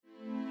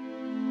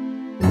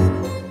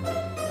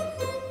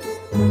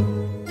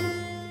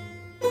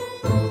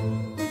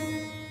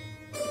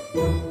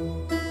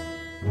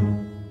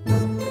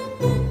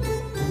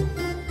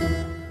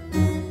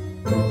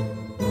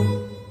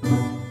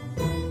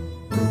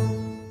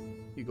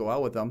you go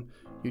out with them,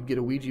 you'd get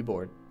a Ouija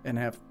board and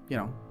have,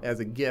 as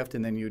a gift,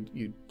 and then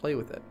you'd play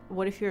with it.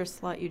 What if you're a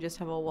slut, you just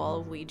have a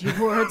wall of Ouija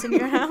boards in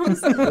your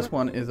house? This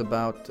one is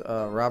about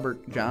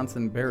Robert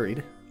Johnson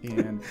Buried.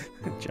 And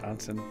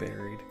Johnson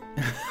Buried.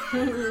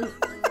 I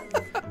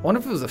wonder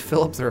if it was a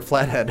Phillips or a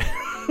Flathead.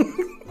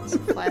 It's a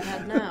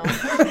Flathead now.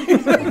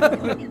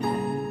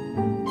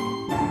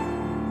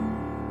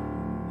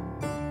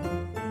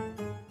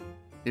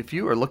 If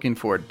you are looking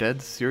for a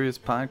dead serious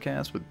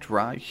podcast with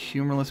dry,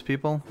 humorless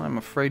people, I'm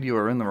afraid you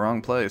are in the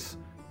wrong place.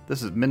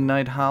 This is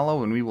Midnight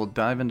Hollow, and we will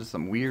dive into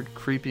some weird,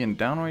 creepy, and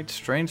downright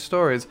strange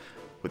stories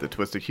with a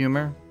twist of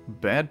humor,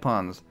 bad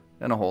puns,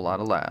 and a whole lot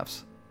of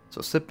laughs.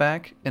 So sit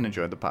back and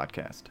enjoy the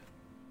podcast.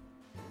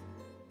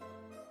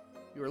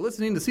 You are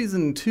listening to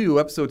Season 2,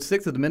 Episode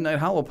 6 of the Midnight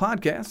Hollow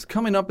podcast.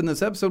 Coming up in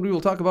this episode, we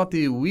will talk about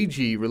the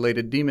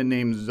Ouija-related demon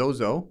named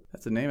Zozo.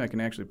 That's a name I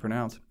can actually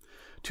pronounce.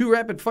 2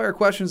 rapid-fire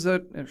questions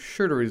that are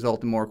sure to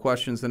result in more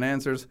questions than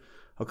answers,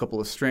 a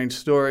couple of strange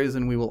stories,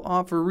 and we will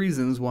offer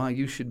reasons why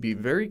you should be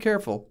very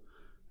careful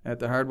at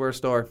the hardware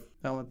store.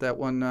 I'll let that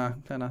one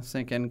kind of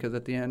sink in, because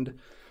at the end...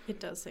 It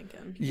does sink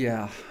in.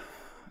 Yeah.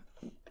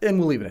 And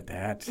we'll leave it at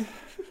that,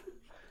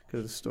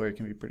 because the story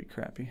can be pretty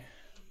crappy.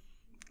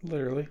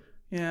 Literally.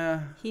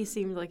 Yeah. He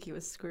seemed like he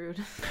was screwed.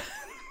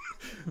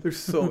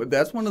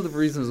 That's one of the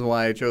reasons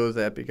why I chose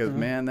that, because,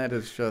 man, that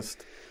is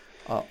just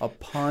a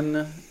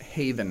pun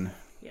haven.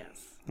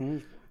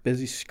 Yes.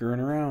 Busy screwing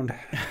around.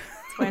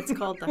 That's why it's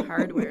called the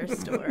hardware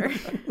store.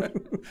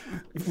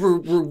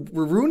 We're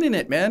ruining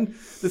it, man.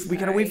 We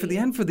gotta wait for the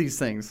end for these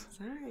things.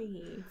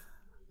 Sorry.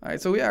 All right,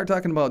 so we are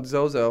talking about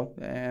Zozo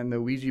and the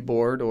Ouija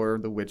board, or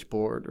the witch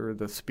board, or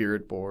the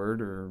spirit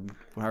board, or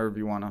however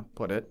you want to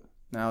put it.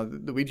 Now,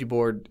 the Ouija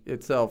board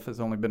itself has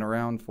only been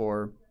around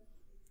for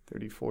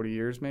 30, 40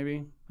 years,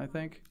 maybe, I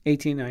think.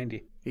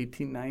 1890.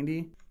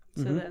 1890?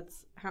 So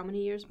that's how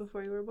many years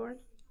before you were born?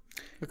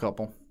 A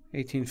couple.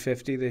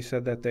 1850, they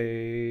said that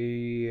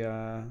they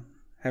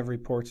have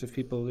reports of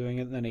people doing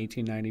it, and then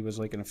 1890 was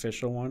like an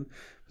official one.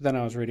 But then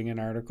I was reading an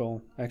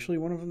article, actually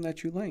one of them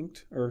that you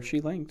linked, or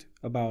she linked,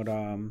 about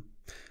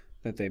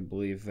that they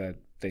believe that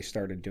they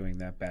started doing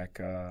that back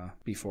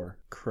before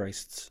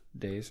Christ's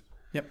days.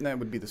 Yep, that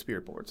would be the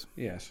spirit boards.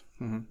 Yes.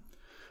 Mm-hmm.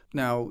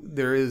 Now,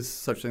 there is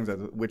such things as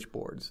witch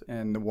boards,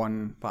 and the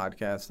one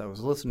podcast I was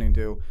listening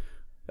to,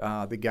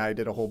 the guy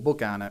did a whole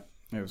book on it.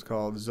 It was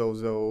called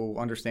Zozo,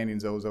 Understanding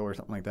Zozo, or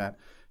something like that.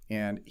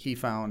 And he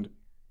found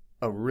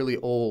a really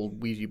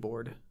old Ouija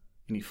board,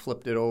 and he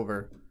flipped it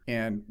over,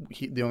 and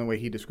the only way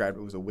he described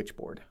it was a witch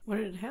board. What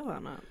did it have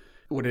on it?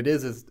 What it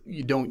is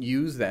you don't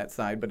use that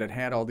side, but it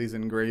had all these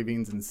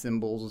engravings and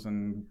symbols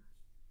and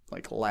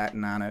like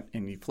Latin on it,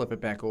 and you flip it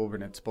back over,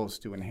 and it's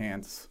supposed to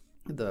enhance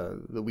the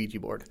Ouija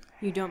board.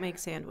 You don't make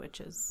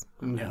sandwiches.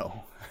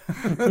 No.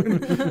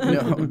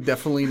 No,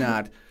 definitely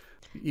not.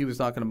 He was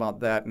talking about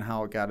that and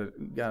how it got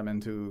him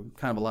into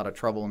kind of a lot of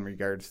trouble in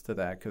regards to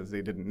that, because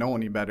they didn't know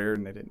any better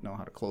and they didn't know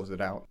how to close it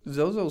out.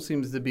 Zozo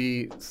seems to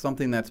be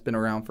something that's been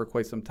around for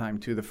quite some time,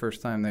 too. The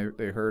first time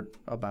they heard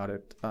about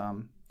it,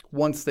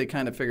 once they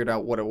kind of figured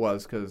out what it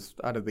was, because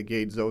out of the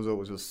gate, Zozo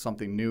was just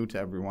something new to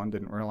everyone,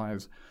 didn't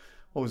realize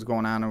what was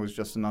going on. It was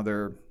just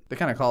another, they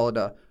kind of call it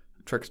a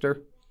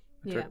trickster,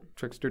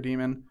 trickster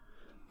demon.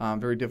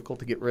 Very difficult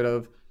to get rid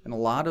of. And a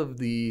lot of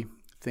the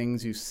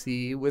things you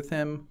see with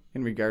him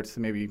in regards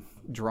to maybe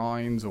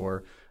drawings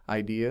or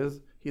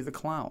ideas, he's a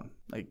clown.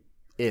 Like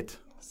it.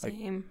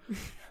 Same.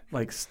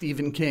 Like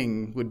Stephen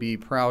King would be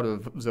proud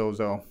of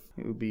Zozo.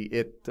 It would be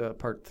It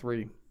Part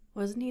 3.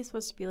 Wasn't he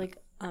supposed to be like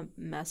a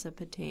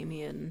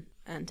Mesopotamian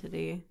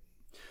entity?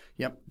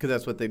 Yep, because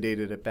that's what they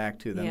dated it back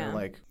to. Then they're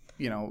like,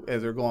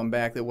 as they're going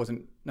back, it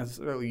wasn't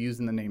necessarily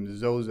using the name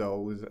Zozo.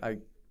 It was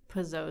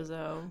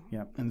Pazozo.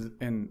 Yep,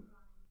 and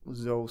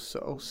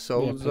Zozo.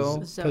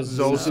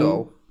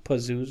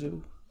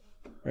 Pazuzu,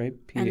 right?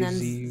 And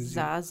then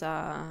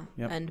Zaza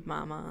and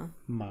Mama.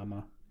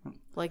 Mama.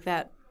 Like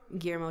that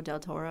Guillermo del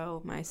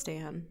Toro, my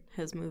stan,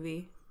 his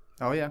movie.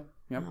 Oh, yeah.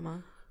 Yep.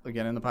 Mama.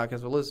 Again, in the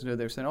podcast we're listening to,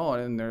 they're saying,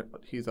 and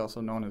he's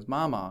also known as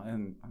Mama.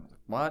 And I'm like,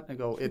 what? I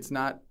go, it's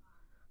not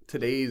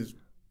today's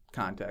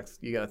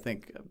context. You got to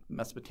think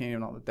Mesopotamian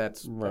and all that.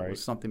 That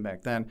was something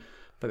back then.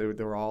 But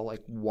they were all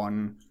like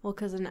one. Well,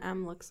 because an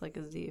M looks like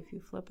a Z if you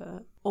flip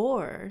it.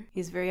 Or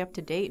he's very up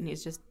to date and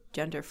he's just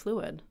gender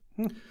fluid.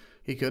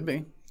 He could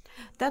be.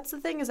 That's the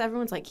thing, is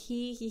everyone's like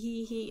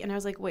he. And I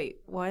was like,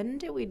 wait, when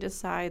did we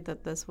decide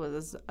that this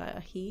was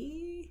a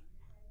he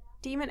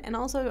demon? And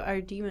also,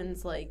 are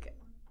demons like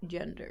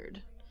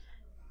gendered?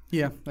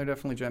 Yeah, they're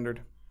definitely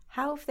gendered.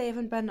 How if they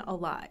haven't been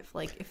alive?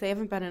 Like, if they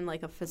haven't been in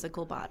like a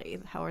physical body,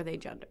 how are they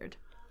gendered?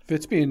 If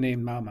it's being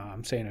named Mama,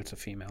 I'm saying it's a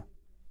female.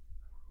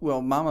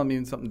 Well, Mama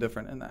means something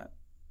different in that,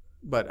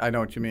 but I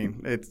know what you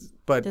mean.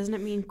 Doesn't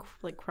it mean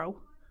like crow?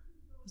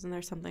 Wasn't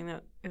there something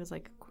that it was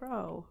like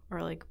crow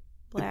or like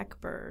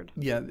blackbird?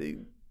 Yeah,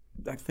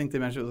 I think they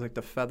mentioned it was like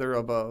the feather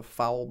of a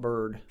foul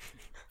bird.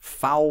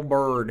 Foul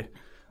bird.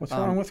 What's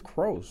wrong with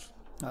crows?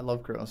 I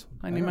love crows.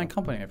 I named my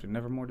company after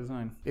Nevermore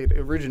Design. It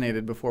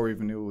originated before we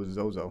even knew it was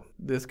Zozo.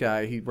 This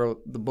guy, he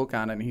wrote the book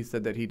on it, and he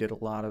said that he did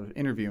a lot of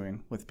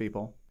interviewing with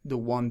people. The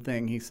one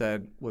thing he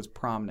said was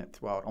prominent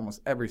throughout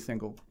almost every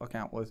single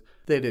account was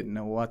they didn't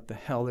know what the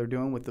hell they're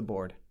doing with the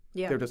board.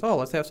 Yeah. They're just,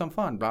 let's have some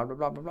fun, blah, blah,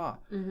 blah, blah, blah.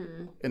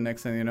 Mm-hmm. And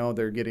next thing you know,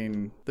 they're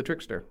getting the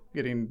trickster,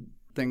 getting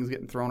things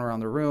getting thrown around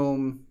the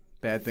room,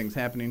 bad things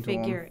happening to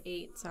them. Figure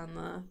 8s on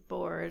the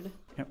board.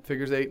 Yep,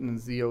 figures 8 and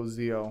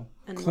ZOZO.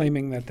 And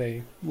Claiming that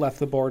they left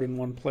the board in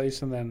one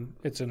place and then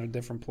it's in a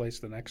different place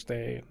the next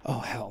day. Oh,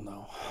 hell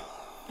no.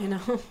 you know,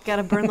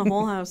 gotta burn the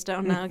whole house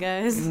down now,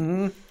 guys.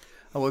 Mm-hmm.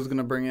 I was going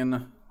to bring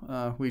in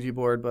Ouija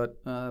board, but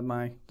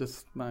my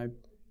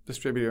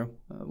distributor,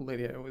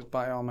 lady I always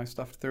buy all my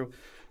stuff through,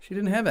 she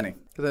didn't have any.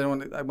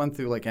 Because I went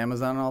through like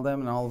Amazon and all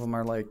them, and all of them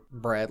are like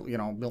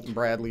Milton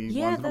Bradley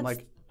Yeah, ones. And I'm that's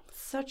like,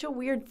 such a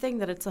weird thing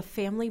that it's a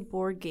family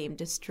board game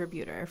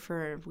distributor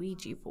for a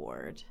Ouija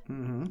board.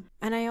 mm-hmm.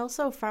 And I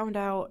also found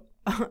out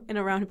in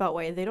a roundabout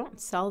way, they don't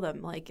sell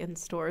them like in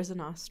stores in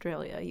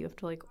Australia. You have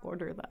to like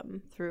order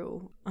them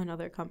through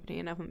another company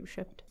and have them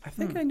shipped. I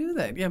think I knew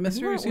that. Yeah,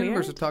 Mysterious that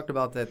Universe weird? had talked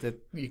about that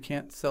you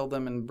can't sell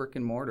them in brick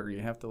and mortar.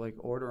 You have to like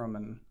order them.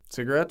 And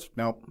cigarettes?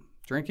 Nope.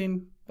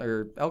 Drinking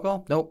or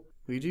alcohol? Nope.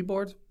 Ouija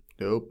boards?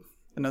 Nope.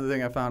 Another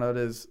thing I found out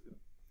is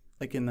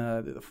like in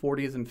the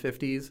 40s and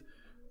 50s,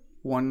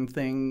 one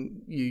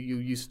thing you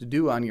used to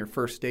do on your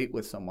first date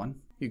with someone,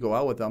 you go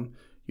out with them,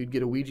 you'd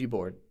get a Ouija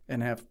board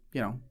and have,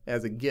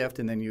 as a gift,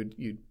 and then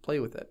you'd play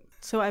with it.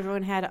 So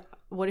everyone had,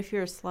 what if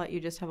you're a slut,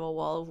 you just have a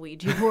wall of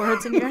Ouija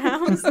boards in your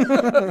house?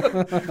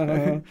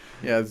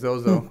 Yeah,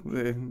 Zozo.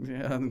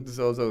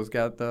 Zozo's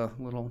got the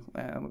little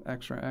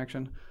extra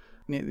action.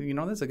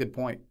 That's a good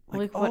point.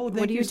 Like, thank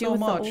what do you do so with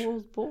much. the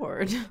old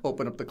board?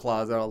 Open up the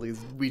closet, all these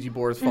Ouija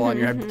boards fall on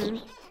your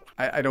head.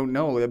 I don't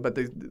know, but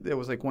it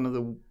was like one of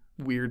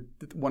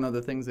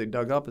the things they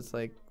dug up. It's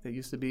like, it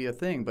used to be a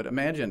thing, but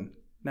imagine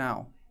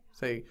now,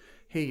 say,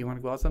 hey, you want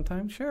to go out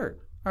sometime? Sure.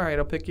 All right,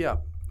 I'll pick you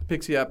up.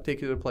 Picks you up,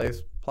 takes you to a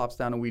place, plops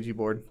down a Ouija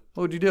board.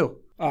 What would you do?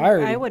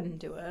 I wouldn't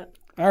do it.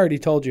 I already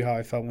told you how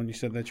I felt when you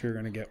said that you were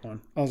going to get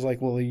one. I was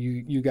like, well,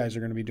 you guys are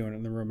going to be doing it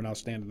in the room, and I'll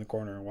stand in the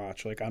corner and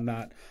watch. Like,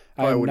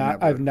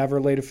 I've never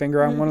laid a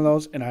finger on one of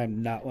those, and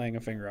I'm not laying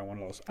a finger on one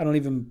of those. I don't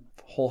even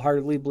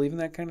wholeheartedly believe in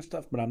that kind of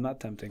stuff, but I'm not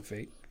tempting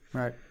fate.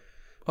 Right.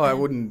 Oh, I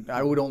wouldn't.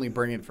 I would only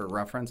bring it for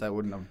reference. I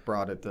wouldn't have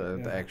brought it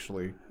to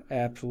actually.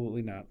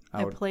 Absolutely not.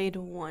 I played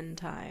one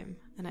time,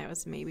 and I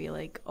was maybe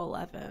like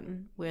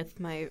 11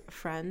 with my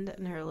friend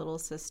and her little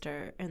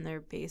sister in their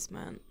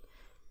basement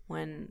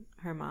when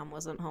her mom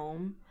wasn't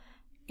home.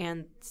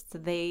 And so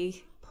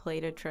they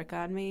played a trick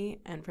on me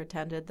and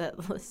pretended that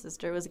the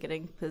sister was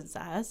getting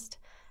possessed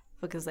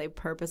because they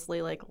purposely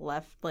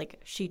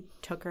she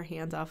took her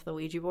hands off the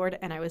Ouija board,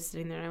 and I was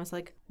sitting there and I was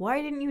like,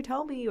 why didn't you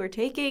tell me you were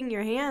taking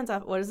your hands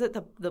off? What is it?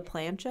 The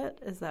planchette?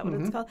 Is that what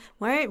it's called?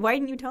 Why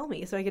didn't you tell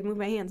me so I could move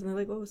my hands? And they're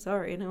like, oh,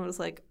 sorry. And I was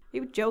like, are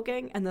you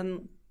joking? And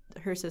then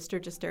her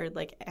sister just started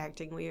like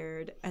acting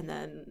weird, and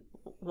then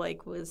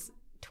like was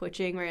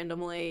twitching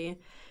randomly,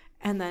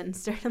 and then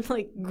started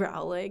like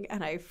growling,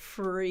 and I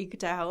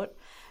freaked out.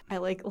 I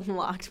like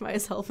locked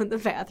myself in the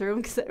bathroom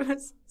because I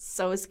was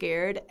so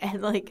scared,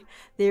 and like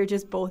they were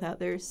just both out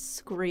there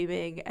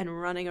screaming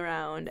and running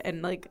around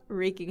and like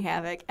wreaking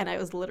havoc, and I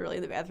was literally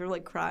in the bathroom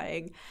like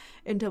crying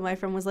until my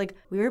friend was like,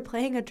 we were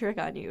playing a trick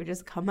on you,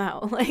 just come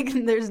out, like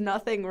there's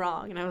nothing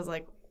wrong. And I was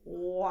like,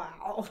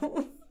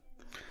 wow.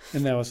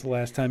 And that was the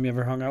last time you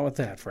ever hung out with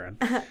that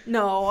friend.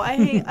 No,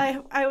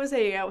 I was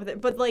hanging out with it.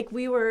 But, like,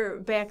 we were,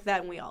 back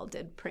then, we all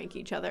did prank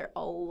each other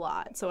a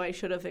lot. So I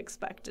should have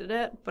expected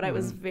it. But I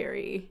was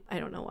I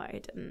don't know why I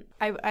didn't.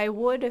 I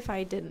would if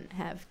I didn't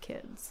have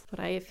kids. But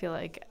I feel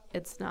like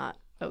it's not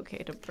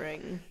okay to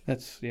bring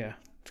It's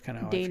kind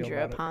of how danger I feel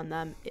about upon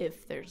them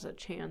if there's a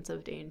chance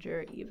of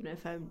danger, even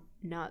if I'm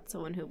not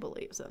someone who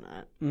believes in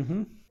it.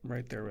 Mm-hmm.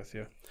 Right there with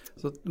you.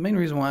 So the main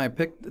reason why I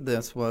picked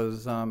this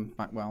was,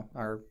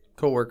 our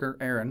coworker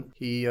Aaron,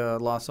 he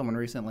lost someone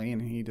recently,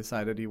 and he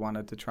decided he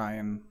wanted to try,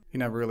 and he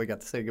never really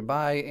got to say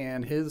goodbye,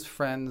 and his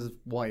friend's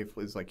wife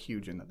was like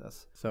huge into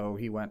this, so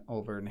he went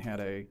over and had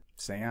a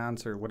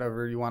seance, or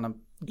whatever you want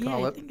to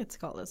call it. I think it's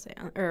called a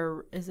seance,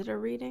 or is it a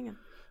reading?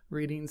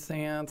 Reading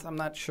seance. I'm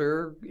not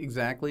sure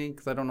exactly,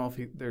 because I don't know if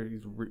he's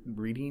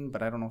reading,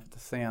 but I don't know if it's a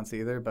seance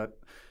either. But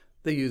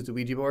they used a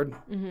Ouija board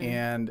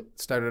and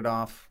started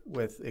off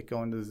with it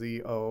going to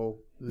Z-O,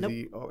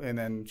 and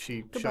then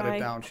she shut it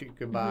down. She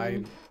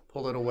goodbye,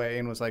 pulled it away,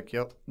 and was like,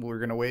 yep, we're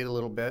going to wait a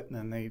little bit. And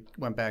then they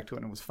went back to it,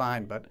 and it was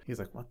fine. But he's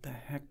like, what the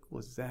heck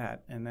was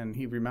that? And then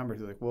he remembers,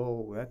 he's like,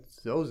 whoa,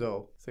 that's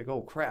Zozo. It's like,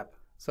 oh, crap.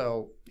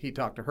 So he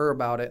talked to her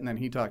about it, and then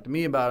he talked to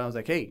me about it. I was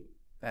like, hey,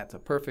 that's a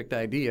perfect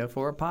idea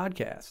for a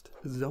podcast.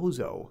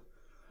 Zozo.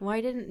 Why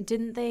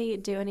didn't they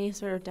do any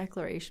sort of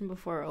declaration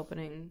before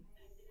opening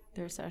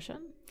their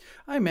session?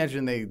 I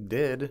imagine they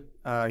did.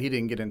 He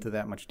didn't get into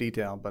that much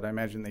detail, but I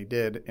imagine they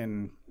did.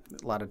 And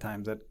a lot of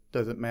times that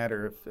doesn't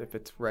matter if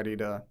it's ready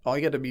to. All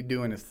you got to be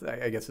doing is,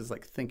 I guess, is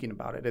like thinking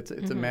about it. It's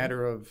a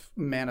matter of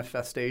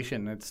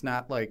manifestation. It's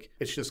not like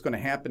it's just going to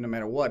happen no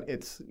matter what.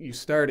 It's you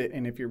start it,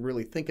 and if you're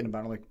really thinking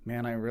about it, like,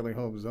 man, I really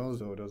hope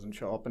Zozo doesn't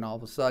show up, and all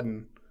of a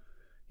sudden,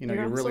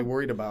 you're really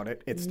worried about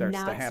it. It starts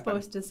to happen.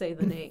 Not supposed to say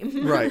the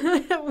name, right?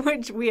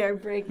 Which we are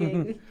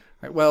breaking.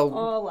 Right. Well,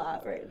 a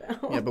lot right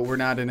now. Yeah, but we're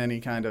not in any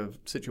kind of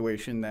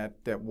situation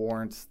that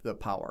warrants the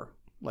power.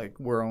 Like,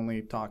 we're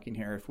only talking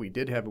here if we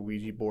did have a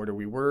Ouija board or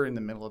we were in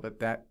the middle of it,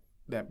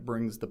 that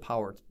brings the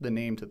power, the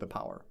name to the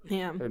power.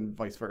 Yeah. And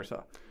vice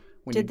versa.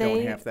 When Did you don't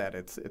they- have that,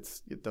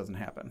 it doesn't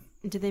happen.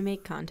 Did they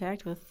make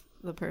contact with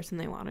the person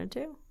they wanted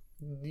to?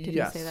 Did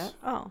Yes. you say that?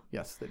 Oh.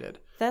 Yes, they did.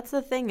 That's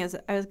the thing is,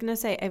 I was going to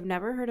say, I've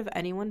never heard of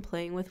anyone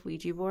playing with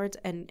Ouija boards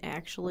and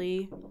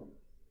actually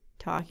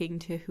talking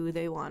to who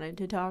they wanted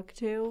to talk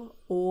to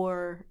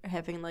or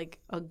having, like,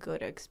 a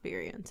good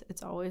experience.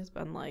 It's always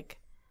been, like,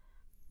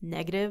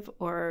 negative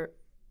or,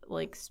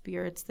 like,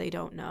 spirits they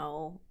don't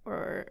know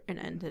or an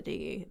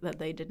entity that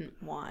they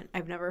didn't want.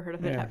 I've never heard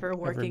of it ever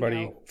working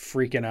everybody out.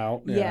 freaking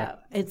out. Yeah,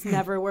 it's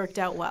never worked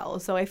out well.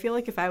 So I feel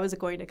like if I was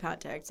going to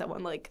contact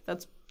someone, like,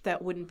 that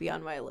wouldn't be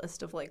on my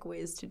list of, like,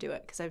 ways to do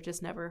it because I've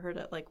just never heard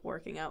it, like,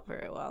 working out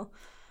very well.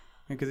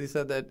 Because he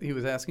said that he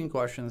was asking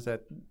questions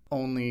that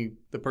only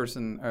the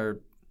person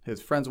or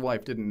his friend's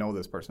wife didn't know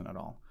this person at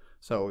all.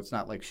 So it's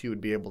not like she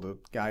would be able to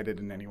guide it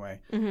in any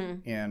way.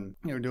 Mm-hmm. And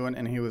they were doing,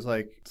 and he was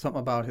like,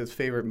 something about his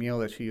favorite meal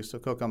that she used to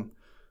cook him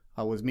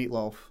was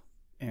meatloaf.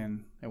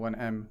 And it went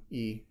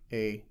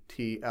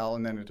MEATL,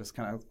 and then it just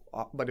kind of,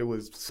 but it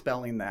was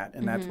spelling that.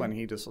 And that's when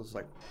he just was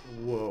like,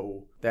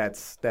 whoa,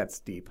 that's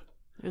deep.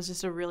 It was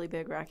just a really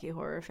big Rocky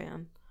Horror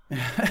fan.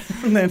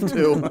 And then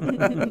too.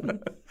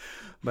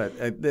 But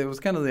it was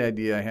kind of the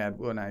idea I had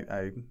when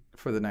I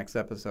for the next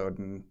episode,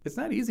 and it's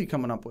not easy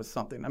coming up with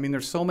something. I mean,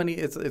 there's so many.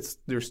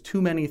 There's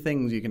too many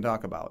things you can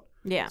talk about.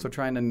 Yeah. So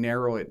trying to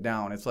narrow it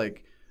down. It's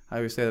like I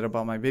always say that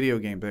about my video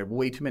games. I have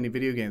way too many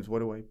video games. What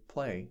do I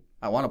play?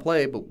 I want to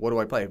play, but what do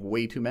I play? I have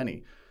way too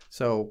many.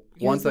 So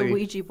Use the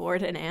Ouija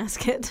board and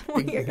ask it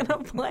what you're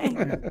gonna play.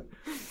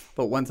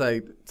 But once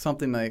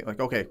something like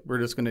okay, we're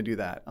just gonna do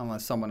that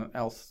unless someone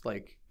else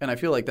like, and I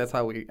feel like that's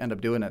how we end up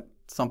doing it.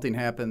 Something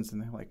happens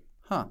and they're like,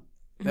 huh,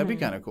 that'd be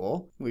kind of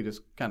cool. We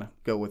just kind of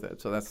go with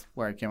it. So that's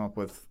where I came up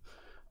with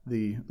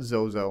the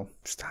Zozo.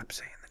 Stop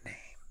saying the name.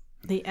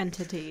 The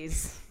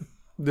entities.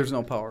 There's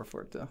no power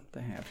for it to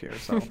have here,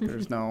 so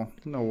there's no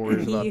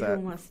worries about He that.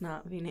 who must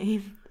not be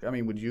named. I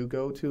mean, would you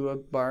go to a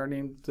bar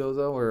named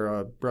Zozo or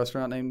a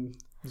restaurant named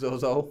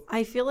Zozo?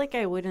 I feel like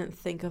I wouldn't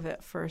think of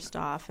it first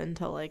off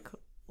until, like,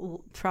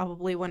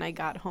 probably when I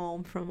got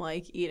home from,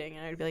 like, eating,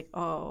 and I'd be like,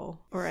 oh,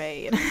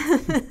 right.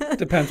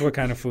 Depends what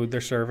kind of food they're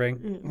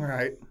serving.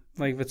 Right.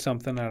 Like, if it's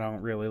something I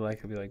don't really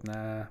like, I'd be like,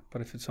 nah.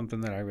 But if it's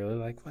something that I really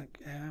like,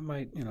 yeah, I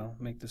might,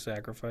 make the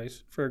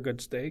sacrifice for a good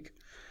steak.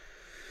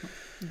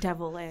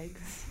 Devil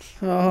eggs.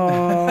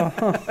 Oh.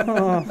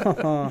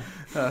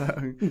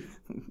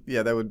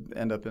 Yeah, that would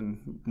end up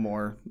in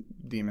more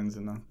demons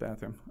in the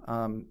bathroom.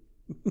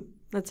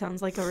 That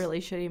sounds like a really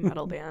shitty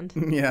metal band.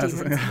 Yes.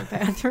 Demons in the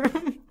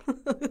bathroom.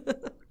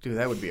 Dude,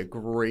 that would be a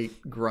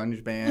great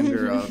grunge band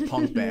or a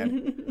punk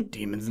band.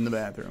 Demons in the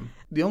bathroom.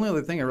 The only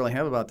other thing I really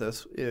have about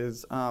this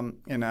is,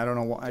 and I don't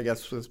know, I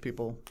guess because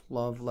people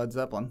love Led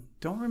Zeppelin.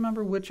 Don't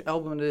remember which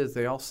album it is.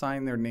 They all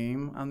sign their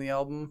name on the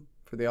album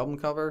for the album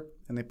cover,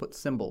 and they put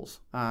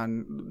symbols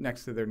on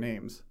next to their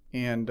names.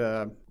 And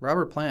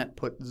Robert Plant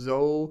put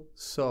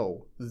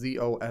Zoso,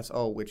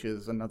 Z-O-S-O, which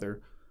is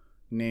another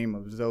name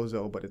of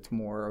Zozo, but it's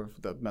more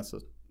of the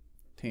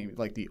Mesopotamian,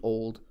 like the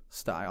old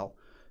style.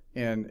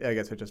 And I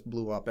guess it just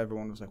blew up.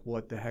 Everyone was like,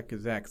 what the heck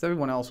is that? Because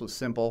everyone else was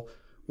simple.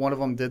 One of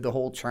them did the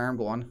whole charm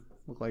one.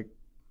 Looked like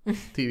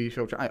TV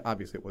show charm.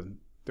 Obviously, it wasn't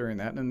during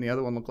that. And then the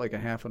other one looked like a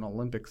half an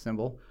Olympic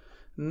symbol.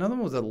 Another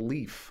one was a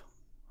leaf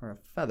or a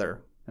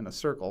feather in a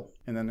circle.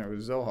 And then there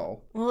was Zoho.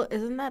 Well,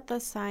 isn't that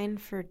the sign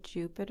for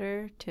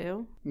Jupiter,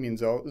 too? You mean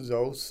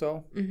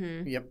Zoso?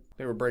 Mm-hmm. Yep.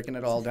 They were breaking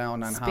it all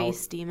down on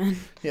Space demon.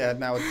 Yeah,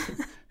 now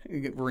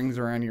it rings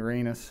around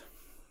Uranus.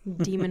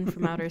 Demon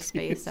from Outer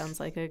Space sounds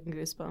like a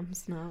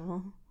Goosebumps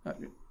novel.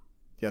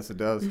 Yes, it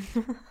does.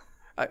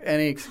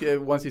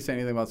 Once you say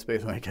anything about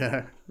space, like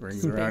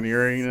rings around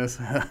Uranus.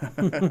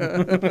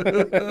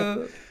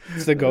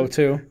 It's the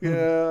go-to.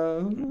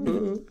 Yeah.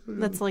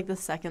 That's like the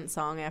second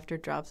song after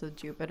Drops of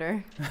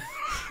Jupiter.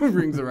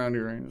 Rings around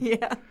Uranus.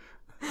 Yeah.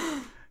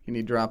 You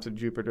need drops of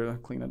Jupiter to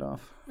clean it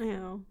off.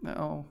 Yeah.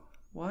 Oh,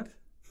 what?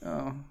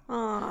 Oh.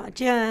 Aw,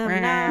 Jim,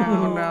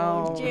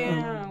 no.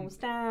 Jim,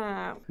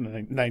 stop.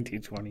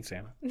 1920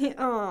 Santa.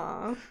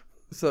 Aw.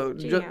 So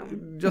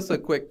just a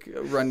quick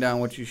rundown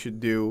what you should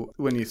do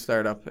when you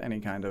start up any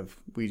kind of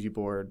Ouija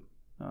board,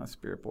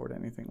 spirit board,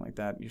 anything like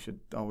that. You should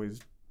always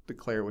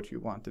declare what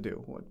you want to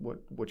do,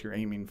 what you're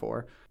aiming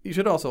for. You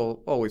should also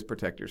always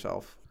protect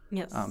yourself.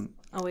 Yes.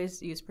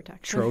 Always use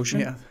protection. Trojan?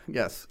 Yeah.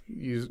 Yes.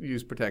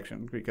 Use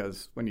protection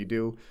because when you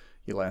do,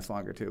 you last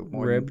longer too.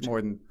 More Ribbed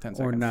than 10 seconds.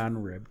 Or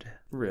non-ribbed.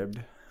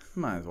 Ribbed.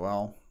 Might as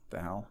well. The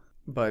hell.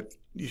 but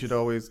you should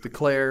always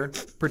declare,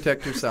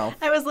 protect yourself.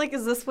 I was like,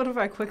 is this one of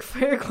our quick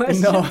fire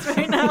questions No.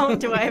 right now?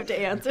 Do I have to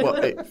answer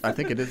Well, this? I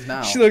think it is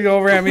now. She looked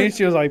over at me and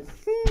she was like,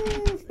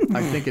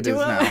 I think it is Do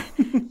I?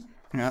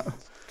 now. Yeah.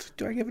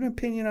 do I give an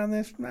opinion on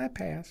this? I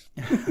pass.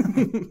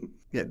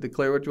 Yeah,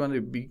 declare what you want to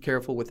do. Be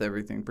careful with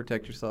everything.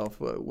 Protect yourself.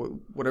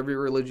 Whatever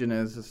your religion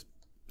is, just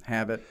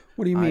have it.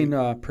 What do you mean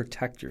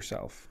protect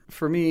yourself?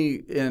 For me,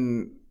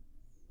 in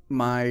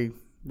my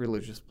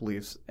religious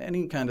beliefs,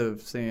 any kind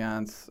of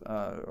seance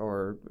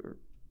or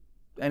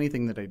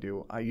anything that I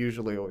do, I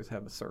usually always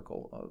have a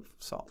circle of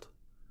salt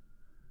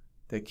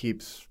that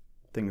keeps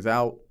things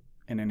out,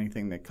 and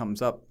anything that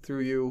comes up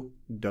through you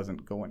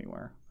doesn't go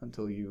anywhere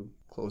until you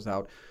close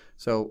out.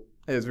 So,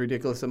 as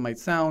ridiculous as it might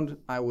sound,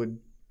 I would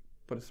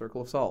put a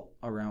circle of salt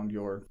around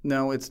your...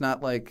 No, it's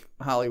not like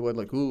Hollywood,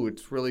 like, ooh,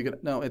 it's really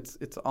good. No, it's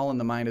all in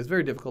the mind. It's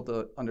very difficult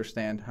to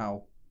understand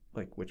how,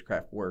 like,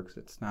 witchcraft works.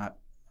 It's not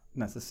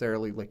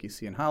necessarily like you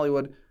see in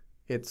Hollywood.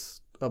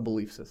 It's a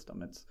belief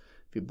system. It's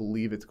if you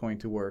believe it's going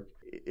to work,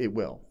 it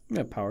will.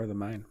 Yeah, power of the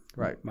mind.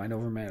 Right. Mind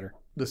over matter.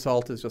 The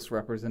salt is just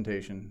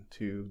representation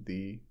to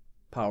the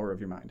power of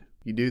your mind.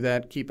 You do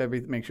that,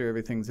 make sure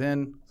everything's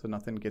in so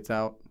nothing gets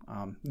out.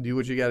 Do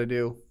what you got to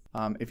do.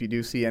 If you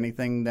do see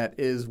anything that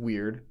is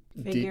weird,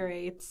 Figure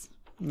eights.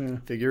 Yeah.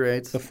 figure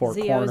eights. The four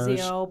Zio, corners.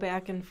 Zio,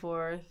 back and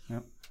forth.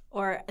 Yep.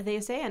 Or they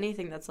say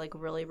anything that's like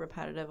really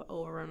repetitive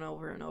over and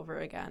over and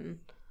over again.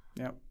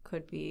 Yep.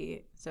 Could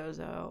be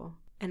Zozo.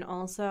 And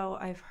also,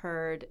 I've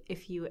heard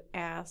if you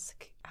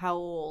ask how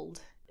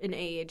old an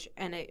age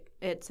and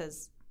it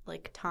says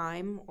like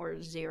time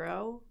or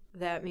 0,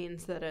 that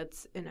means that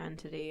it's an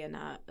entity and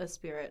not a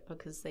spirit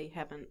because they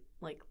haven't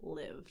like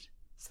lived.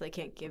 So they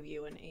can't give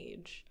you an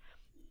age.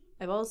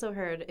 I've also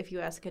heard if you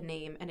ask a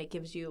name and it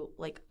gives you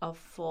like a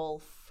full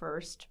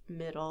first,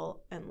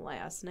 middle, and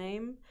last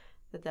name,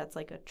 that's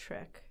like a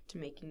trick to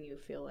making you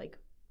feel like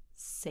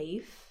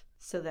safe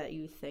so that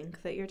you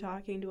think that you're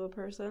talking to a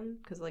person.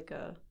 Because like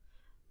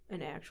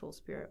an actual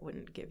spirit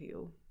wouldn't give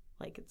you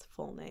like its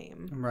full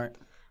name. Right.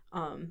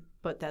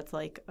 But that's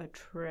like a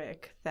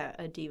trick that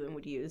a demon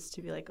would use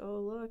to be like, oh,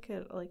 look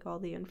at like all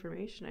the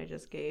information I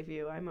just gave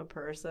you. I'm a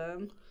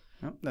person.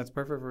 Yep, that's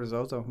perfect for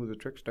Zozo, who's a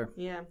trickster.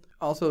 Yeah.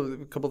 Also,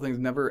 a couple things.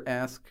 Never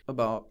ask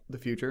about the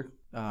future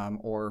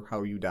or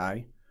how you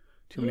die.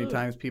 Too many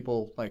times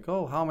people like,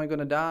 oh, how am I going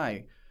to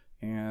die?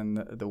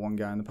 And the one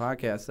guy on the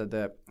podcast said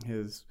that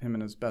him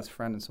and his best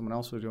friend and someone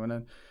else were doing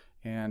it.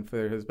 And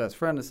for his best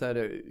friend, it said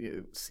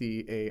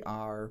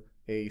CARACCID,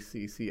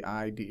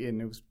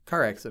 and it was a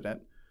car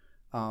accident.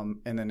 And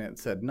then it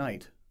said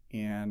night.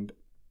 And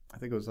I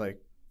think it was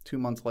like 2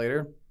 months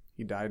later,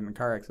 he died in a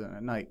car accident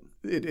at night.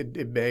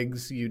 It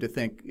begs you to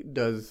think,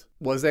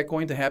 was that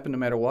going to happen no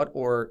matter what?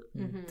 Or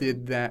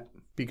did that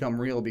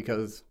become real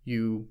because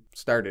you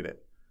started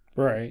it?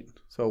 Right.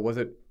 So was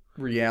it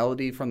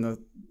reality from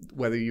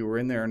whether you were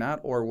in there or not?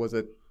 Or was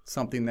it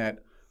something that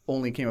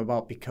only came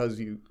about because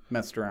you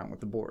messed around with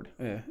the board?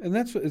 Yeah. And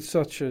that's what's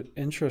such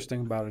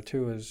interesting about it,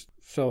 too, is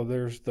so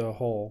there's the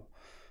whole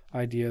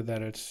idea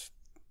that it's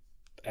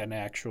an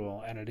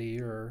actual entity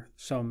or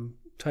some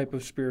type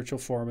of spiritual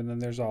form, and then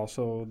there's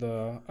also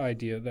the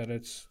idea that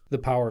it's the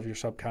power of your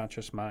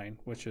subconscious mind,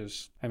 which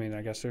is, I mean,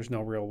 I guess there's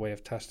no real way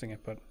of testing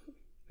it, but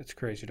it's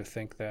crazy to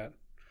think that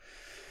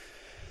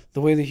the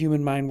way the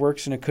human mind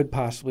works, and it could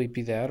possibly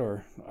be that,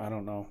 or I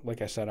don't know.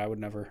 Like I said, I would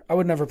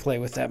never play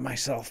with that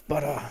myself,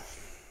 but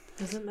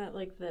Isn't that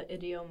like the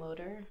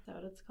idiomotor? Is that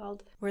what it's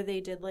called? Where they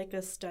did like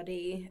a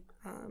study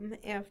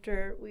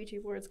after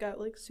Ouija boards got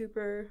like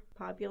super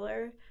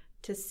popular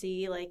to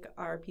see like,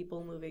 are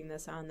people moving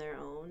this on their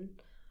own?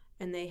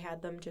 And they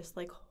had them just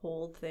like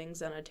hold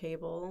things on a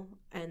table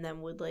and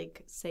then would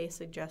like say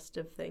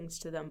suggestive things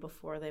to them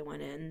before they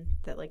went in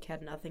that like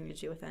had nothing to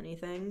do with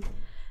anything.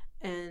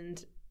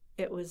 And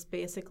it was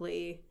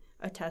basically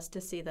a test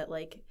to see that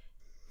like,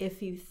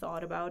 if you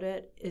thought about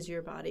it, is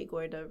your body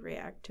going to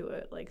react to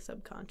it like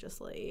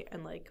subconsciously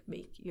and like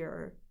make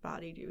your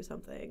body do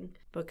something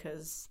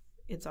because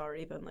it's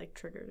already been like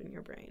triggered in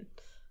your brain.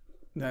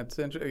 That's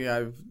interesting.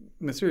 Yeah,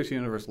 Mysterious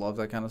Universe loves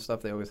that kind of stuff.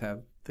 They always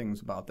have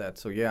things about that.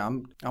 So yeah,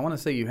 I want to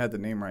say you had the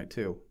name right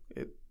too.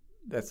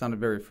 That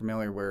sounded very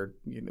familiar. Where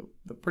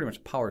pretty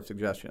much power of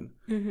suggestion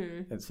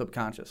and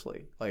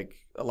subconsciously. Like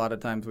a lot of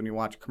times when you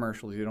watch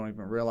commercials, you don't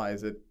even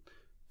realize it.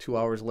 2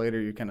 hours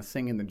later, you're kind of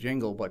singing the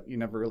jingle, but you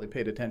never really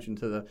paid attention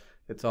to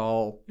it's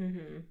all.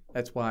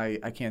 That's why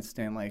I can't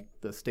stand like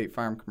the State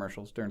Farm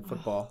commercials during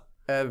football.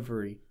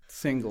 Every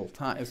single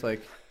time, it's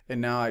like, and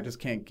now I just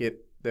can't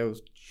get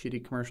those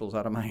shitty commercials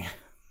out of my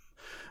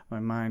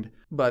mind.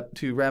 But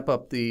to wrap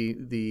up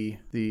the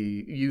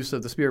use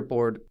of the spirit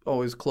board,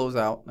 always close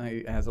out.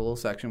 It has a little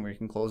section where you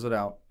can close it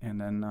out,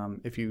 and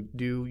then if you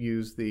do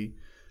use the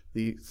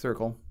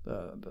circle,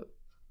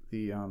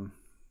 the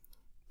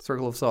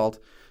circle of salt,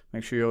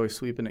 make sure you always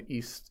sweep in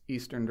the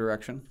eastern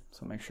direction.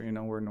 So make sure you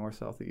know where north,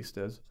 south, east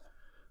is,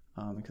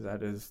 because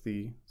that is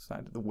the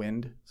side of the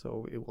wind.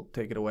 So it will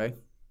take it away.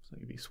 So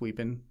you'll be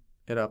sweeping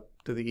it up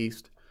to the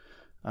east.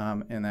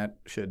 And that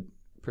should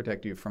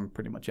protect you from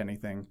pretty much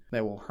anything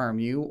that will harm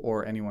you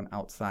or anyone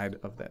outside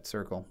of that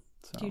circle.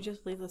 So. Do you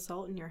just leave the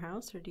salt in your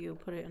house, or do you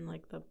put it in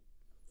like the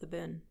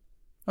bin?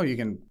 Oh, you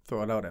can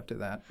throw it out after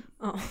that.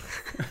 Oh.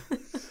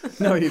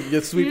 No, you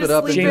just sweep You it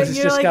up. leave James has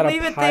you're just like, got a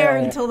leave it there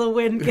pile. until the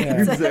wind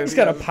Yeah, gets it. he's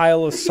got a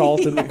pile of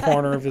salt in the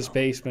corner of his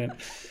basement.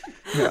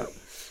 Yeah.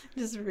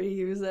 Just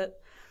reuse it.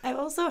 I've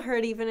also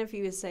heard even if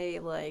you say,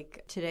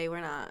 like, today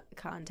we're not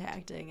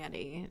contacting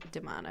any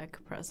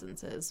demonic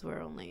presences,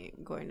 we're only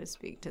going to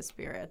speak to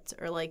spirits,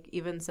 or, like,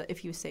 even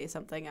if you say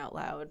something out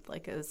loud,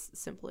 like, as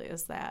simply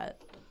as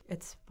that,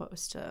 it's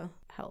supposed to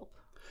help.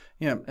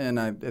 Yeah, and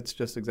it's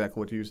just exactly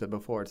what you said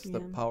before. It's the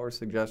power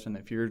suggestion.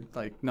 If you're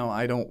like, no,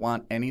 I don't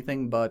want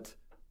anything but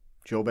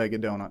Joe Bag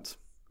of Donuts.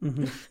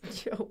 Mm-hmm.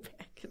 Joe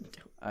Bag of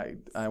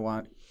Donuts. I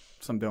want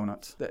some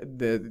donuts.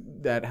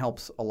 That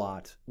helps a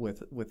lot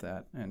with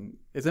that, and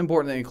it's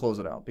important that you close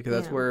it out because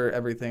that's where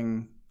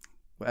everything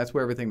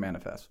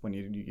manifests. When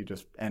you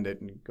just end it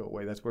and you go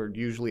away, that's where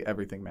usually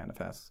everything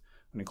manifests.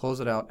 When you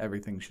close it out,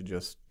 everything should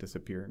just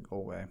disappear and go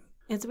away.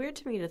 It's weird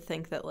to me to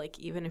think that, like,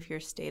 even if you're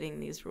stating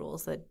these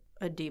rules, that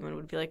a demon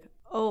would be like,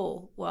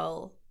 oh,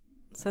 well,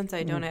 since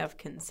I don't have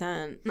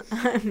consent,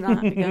 I'm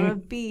not going to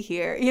be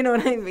here. You know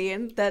what I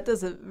mean? That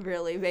doesn't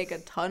really make a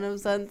ton of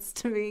sense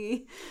to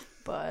me.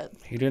 But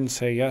he didn't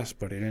say yes,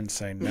 but he didn't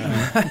say no.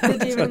 the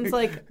demon's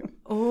like,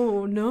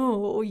 oh,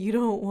 no, you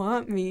don't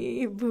want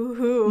me.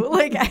 Boo-hoo.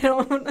 Like, I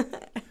don't...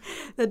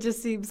 That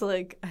just seems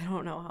like, I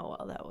don't know how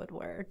well that would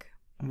work.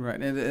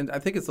 Right, and I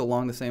think it's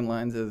along the same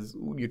lines as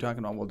you're talking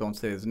about, well, don't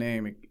say his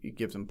name. It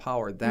gives him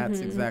power. That's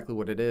exactly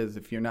what it is.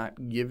 If you're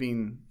not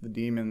giving the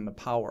demon the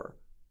power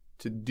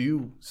to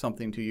do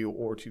something to you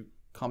or to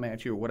come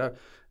at you or whatever,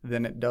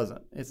 then it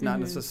doesn't. It's not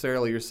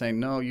necessarily you're saying,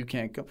 no, you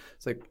can't go.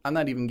 It's like, I'm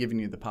not even giving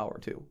you the power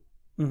to.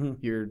 Mm-hmm.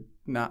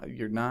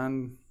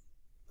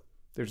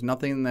 There's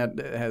nothing that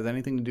has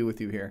anything to do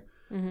with you here.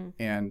 Mm-hmm.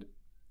 And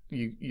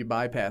you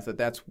bypass it.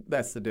 That's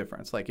the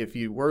difference. Like if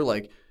you were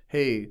like,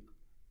 hey,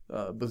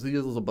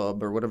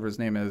 Beelzebub or whatever his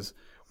name is,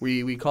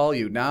 we call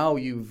you. Now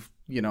you've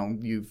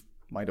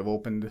might have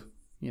opened,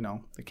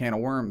 the can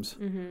of worms.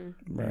 Mm-hmm.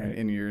 Right.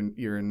 And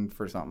you're in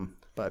for something.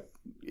 But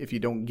if you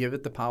don't give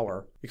it the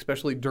power,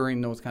 especially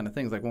during those kind of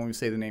things, like when we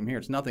say the name here,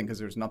 it's nothing because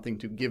there's nothing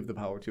to give the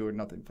power to or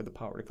nothing for the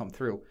power to come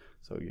through.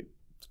 So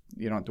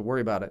you don't have to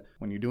worry about it.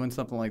 When you're doing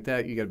something like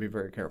that, you got to be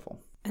very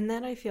careful. And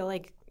that I feel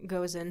like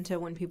goes into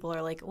when people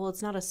are like, well,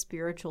 it's not a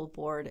spiritual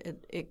board.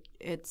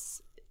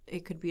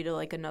 It could be to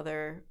like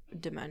another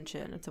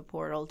dimension. It's a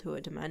portal to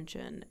a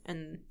dimension.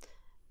 And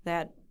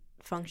that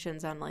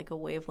functions on like a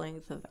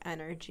wavelength of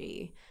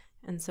energy.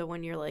 And so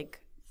when you're like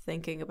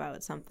thinking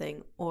about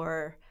something,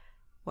 or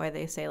why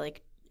they say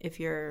like if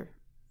you're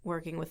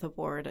working with a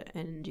board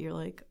and you're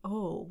like,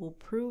 oh, we'll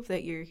prove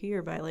that you're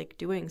here by like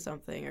doing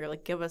something or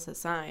like give us a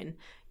sign,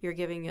 you're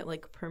giving it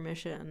like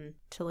permission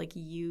to like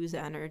use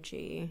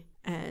energy.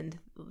 And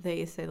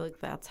they say like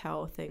that's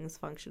how things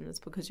function, is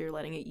because you're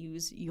letting it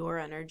use your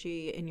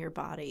energy in your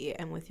body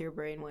and with your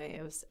brain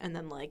waves, and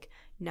then like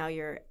now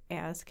you're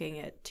asking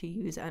it to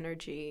use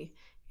energy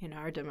in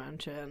our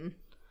dimension,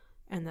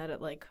 and that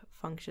it like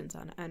functions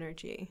on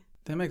energy.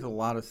 That makes a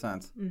lot of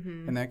sense.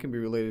 Mm-hmm. And that can be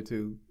related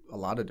to a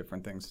lot of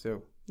different things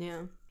too.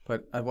 Yeah.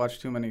 But I've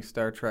watched too many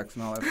Star Treks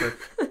and all that.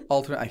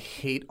 For I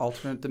hate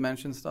alternate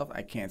dimension stuff.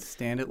 I can't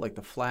stand it. Like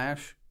the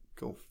Flash.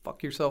 Go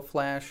fuck yourself,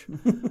 Flash.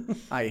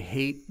 I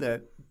hate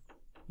that,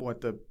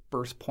 the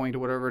burst point or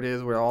whatever it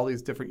is, where all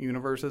these different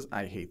universes.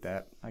 I hate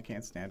that. I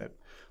can't stand it.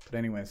 But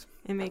anyways.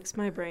 It makes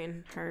my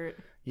brain hurt.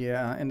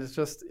 Yeah, and it's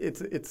just,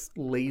 it's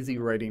lazy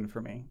writing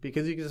for me.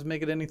 Because you can just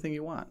make it anything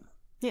you want.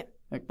 Yeah.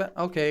 Like, but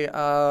okay,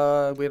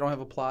 we don't have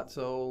a plot,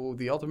 so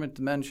the ultimate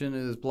dimension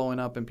is blowing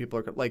up and people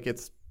are, like,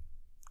 it's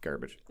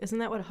garbage. Isn't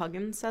that what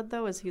Huggins said,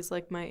 though? Is he's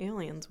like, my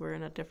aliens were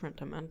in a different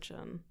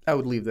dimension. I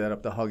would leave that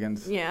up to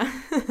Huggins. Yeah.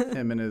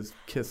 Him and his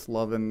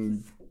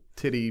kiss-loving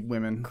titty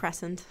women.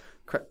 Crescent.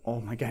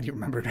 Oh, my God, you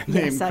remember that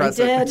name? Yes,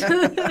 Crescent.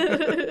 I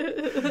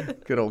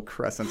did. Good old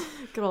Crescent.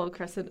 Good old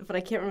Crescent. But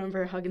I can't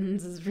remember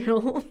Huggins'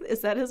 real...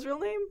 Is that his real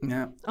name?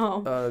 Yeah.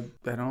 Oh.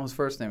 I don't know his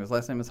first name. His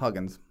last name is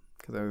Huggins,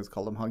 because I always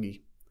called him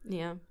Huggy.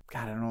 Yeah.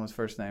 God, I don't know his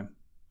first name.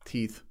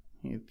 Teeth.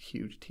 He had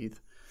huge teeth.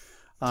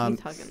 Teeth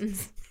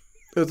Huggins.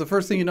 It was the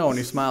first thing you know when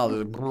he smiled. It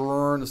was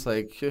brrr, it's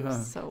like...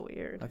 So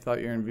weird. I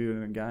thought you were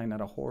interviewing a guy, not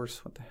a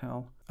horse. What the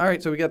hell? All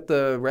right, so we got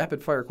the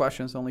rapid-fire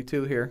questions. Only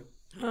 2 here.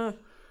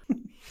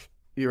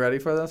 You ready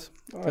for this?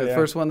 Oh, The yeah.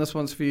 first one, this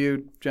one's for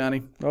you,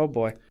 Johnny. Oh,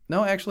 boy.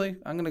 No, actually,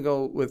 I'm going to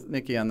go with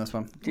Nikki on this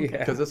one. Yeah.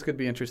 Because this could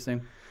be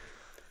interesting.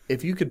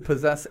 If you could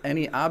possess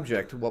any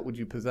object, what would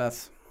you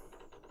possess?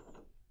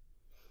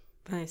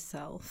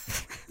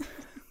 Myself.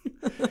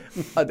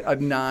 A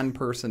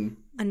non-person.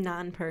 A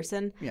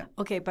non-person? Yeah.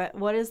 Okay, but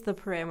what is the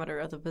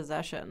parameter of the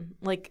possession?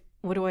 Like,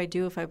 what do I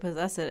do if I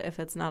possess it if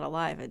it's not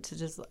alive? It's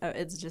just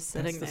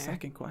sitting That's the there.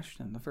 second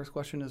question. The first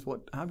question is,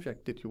 what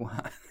object did you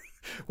want?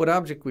 What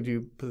object would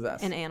you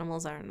possess? And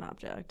animals aren't an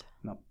object.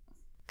 No.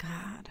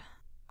 God.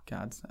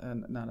 God's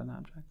not an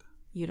object.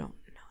 You don't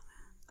know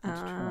that.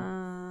 That's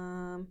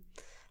true.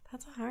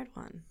 That's a hard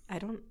one. I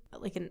don't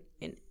like an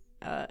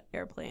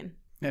airplane.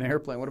 An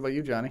airplane. What about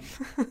you, Johnny?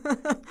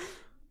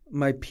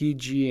 My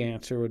PG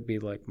answer would be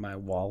like my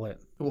wallet.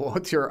 Well,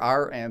 what's your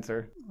R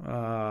answer?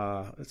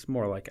 It's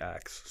more like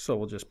X, so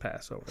we'll just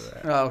pass over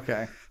that. Oh,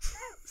 okay.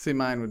 See,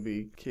 mine would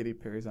be Katy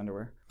Perry's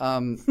underwear.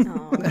 Oh,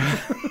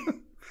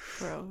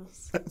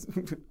 gross.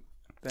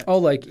 Oh,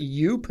 like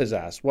you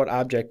possess. What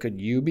object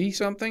could you be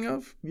something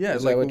of? Yeah,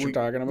 Is like that what you're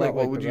talking about? Like,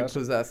 what Like would you possess?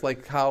 possess?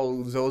 Like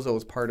how Zozo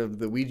is part of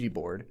the Ouija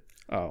board.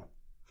 Oh.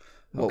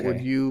 What Okay.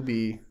 would you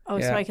be? Oh,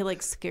 so Yeah. I could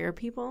like scare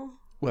people?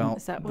 Well,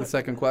 Is that the what-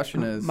 second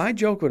question is, My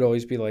joke would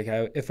always be like,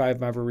 if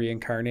I've ever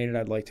reincarnated,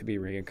 I'd like to be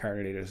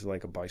reincarnated as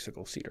like a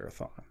bicycle seat or a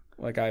thong.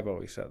 Like I've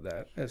always said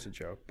that as a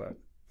joke, but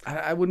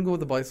I wouldn't go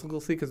with the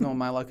bicycle seat because no,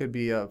 my luck would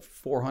be a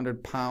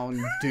 400-pound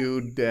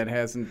dude that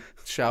hasn't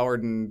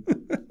showered in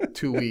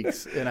 2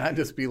 weeks, and I'd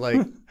just be like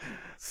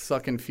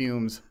sucking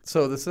fumes.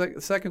 So the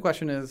second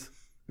question is,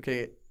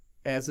 okay,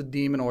 as a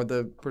demon or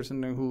the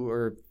person who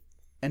or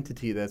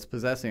entity that's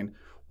possessing,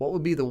 what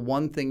would be the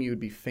one thing you would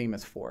be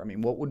famous for? I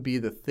mean, what would be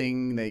the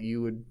thing that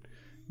you would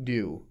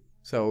do?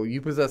 So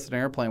you possess an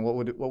airplane. What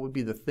would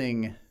be the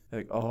thing?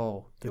 Like,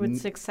 oh, It would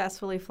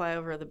successfully fly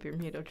over the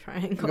Bermuda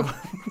Triangle.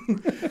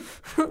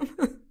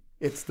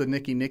 it's the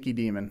Nicky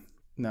demon.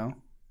 No,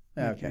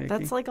 okay.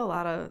 That's like a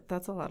lot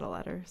of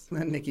letters.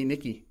 Nicky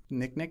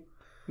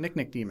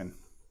Nick demon.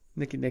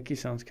 Nicky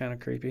sounds kind of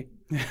creepy.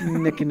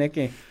 Nicky.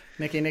 Nicky.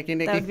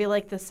 That would be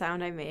like the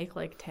sound I make,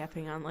 like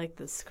tapping on like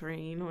the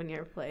screen when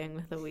you're playing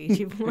with the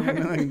Ouija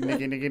board.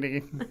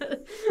 Nicky.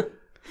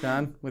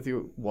 John, with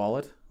your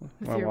wallet?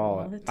 My your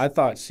wallet. I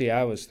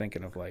was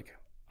thinking of like,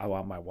 I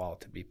want my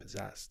wallet to be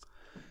possessed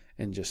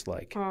and just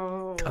like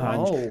Oh,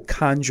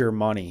 conjure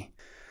money.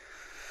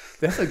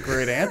 That's a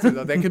great answer,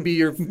 though. That could be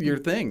your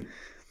thing.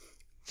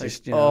 Like,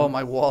 Just, you know,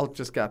 my wallet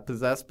just got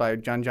possessed by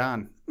John.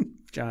 John.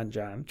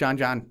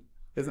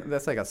 Isn't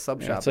that's like a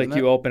sub shop? It's like isn't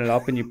you it? open it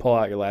up and you pull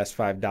out your last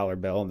 $5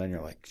 bill, and then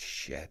you're like,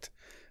 shit.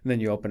 And then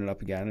you open it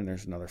up again, and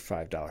there's another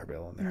 $5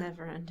 bill in there.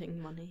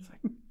 never-ending money.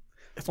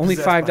 It's Only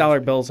possessed by-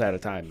 $5 bills at a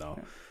time, though.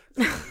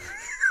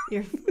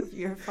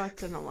 You're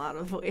fucked in a lot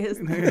of ways.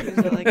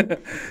 You're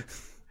like,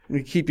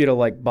 We keep you to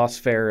like bus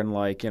fare and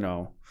like, you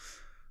know,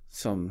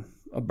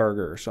 a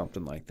burger or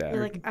something like that.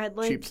 you're like, I'd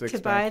like cheap to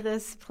six-pack. buy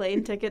this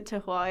plane ticket to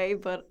Hawaii,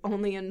 but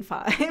only in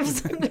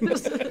fives.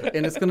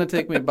 And it's going to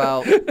take me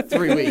about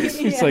 3 weeks.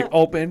 It's like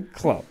open,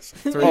 close.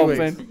 3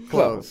 Open, weeks.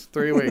 Close.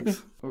 3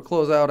 weeks. We'll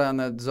close out on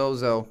the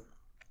Zozo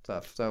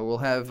stuff. So we'll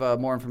have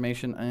more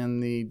information in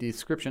the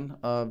description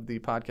of the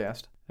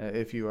podcast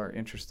if you are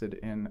interested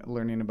in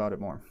learning about it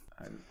more.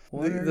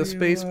 The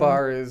space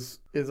bar is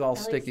all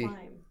sticky.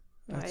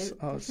 That's,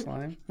 oh, it's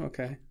slime?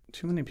 Okay.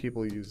 Too many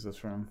people use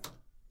this room.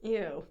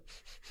 Ew.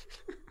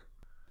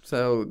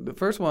 So the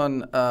first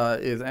one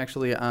is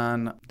actually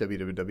on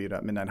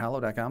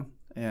www.midnighthollow.com,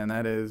 and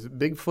that is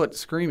Bigfoot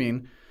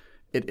screaming.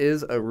 It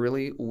is a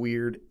really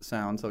weird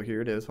sound, so here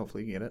it is.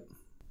 Hopefully you get it.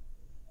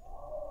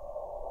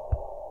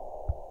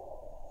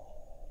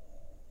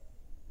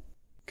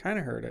 Kind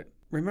of heard it.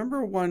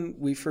 Remember when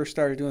we first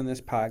started doing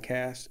this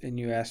podcast and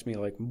you asked me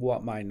like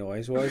what my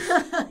noise was?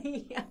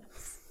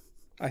 Yes.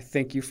 I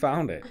think you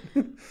found it.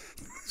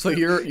 So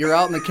you're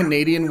out in the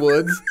Canadian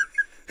woods.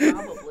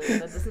 Probably.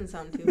 That doesn't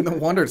sound too No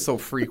wonder it's so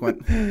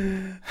frequent.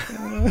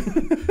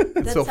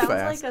 That so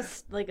sounds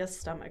fast. like a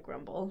stomach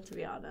rumble, to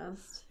be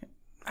honest.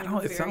 I Like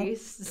don't. a It very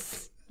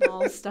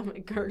small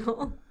stomach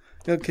gurgle.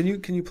 Can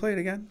you play it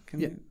again?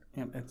 Yeah.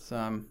 It's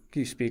Can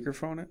you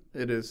speakerphone it?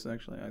 It is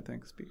actually, I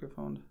think,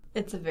 speakerphoned.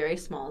 It's a very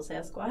small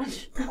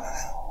Sasquatch.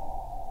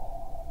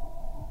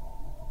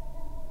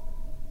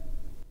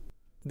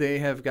 They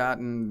have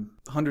gotten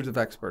hundreds of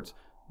experts.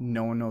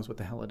 No one knows what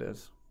the hell it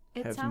is.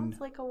 It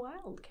sounds like a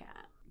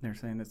wildcat. They're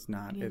saying it's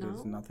not. You It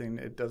is know? nothing.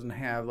 It doesn't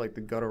have like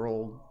the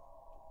guttural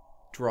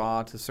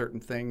draw to certain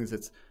things. They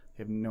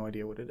have no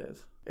idea what it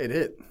is.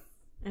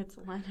 It's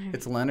Leonard.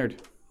 It's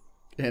Leonard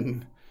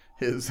in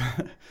his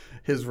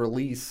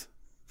release.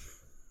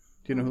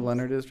 Do you know who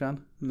Leonard is,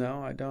 John?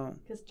 No, I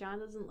don't. Because John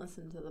doesn't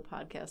listen to the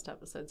podcast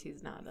episodes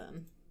he's not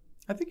in.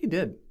 I think he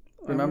did.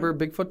 Remember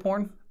Bigfoot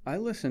porn? I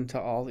listened to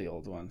all the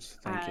old ones.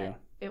 Thank you.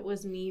 It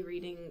was me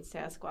reading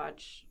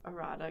Sasquatch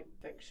erotic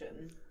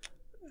fiction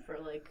for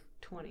like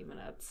 20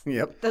 minutes.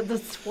 Yep.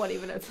 That's 20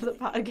 minutes of the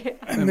podcast.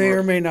 I may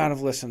or may not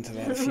have listened to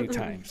that a few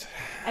times.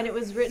 And it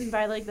was written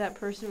by like that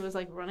person who was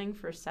like running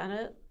for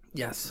Senate.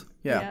 Yes.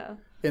 Yeah.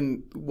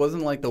 And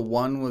wasn't like the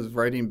one was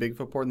writing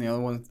Bigfoot porn and the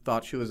other one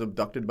thought she was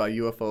abducted by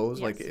UFOs?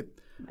 Yes. Like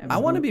I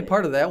want to be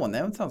part of that one.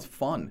 That one sounds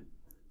fun.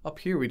 Up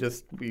here, we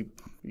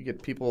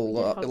get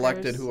people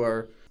elected who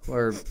are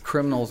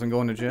criminals and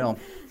going to jail.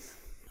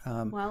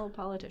 Well,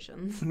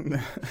 politicians.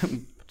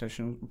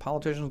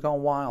 Politicians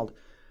gone wild.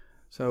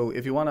 So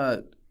if you want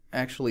to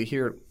actually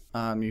hear it,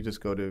 you just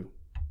go to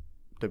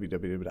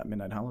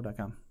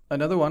www.midnighthollow.com.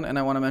 Another one, and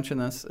I want to mention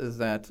this, is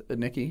that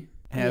Nikki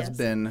has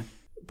been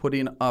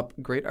putting up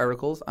great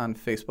articles on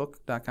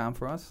Facebook.com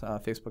for us,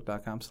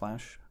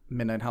 facebook.com/midnighthollow.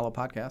 Midnight Hollow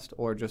Podcast,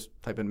 or just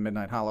type in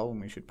Midnight Hollow and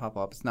we should pop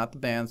up. It's not the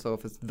band, so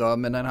if it's the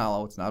Midnight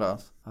Hollow, it's not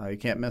us. You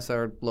can't miss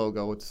our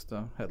logo. It's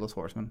the Headless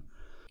Horseman.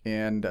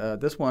 And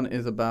this one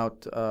is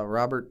about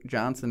Robert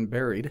Johnson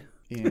buried.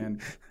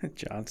 And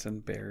Johnson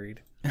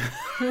buried.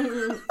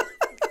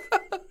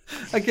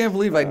 I can't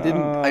believe I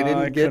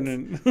didn't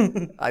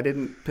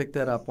couldn't. pick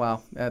that up.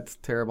 Wow, that's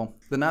terrible.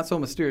 The not so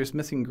mysterious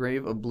missing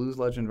grave of blues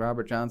legend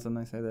Robert Johnson.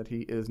 They say that he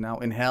is now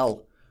in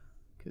hell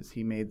because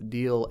he made the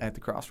deal at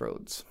the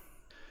crossroads.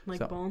 Like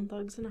So- Bone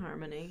Thugs and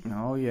Harmony.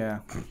 Oh yeah.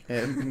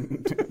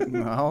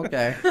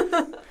 Okay.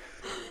 I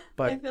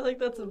But feel like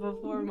that's a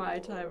before my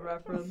time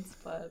reference,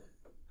 but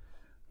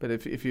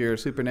if you're a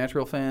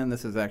Supernatural fan,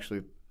 this is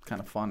actually kind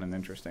of fun and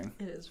interesting.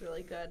 it is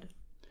really good.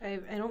 I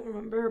don't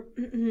remember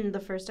the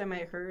first time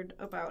I heard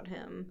about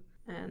him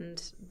and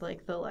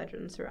like the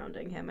legend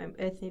surrounding him.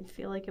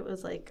 Feel like it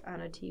was like on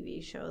a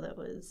TV show that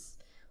was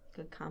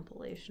like a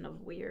compilation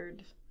of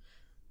weird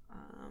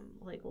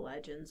like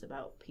legends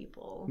about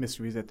people.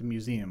 Mysteries at the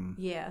Museum.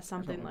 Yeah,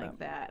 something Something like like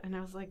that. And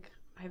I was like,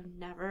 I've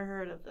never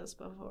heard of this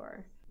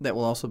before. That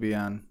will also be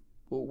on.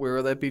 Where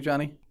will that be,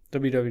 Johnny?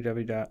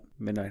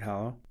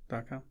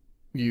 www.midnighthollow.com.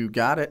 You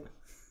got it.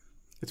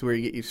 It's where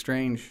you get you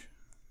strange.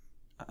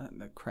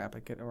 The crap I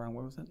get around.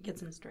 What was it? Get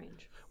some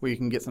strange. Where you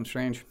can get some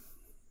strange.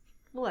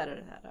 We'll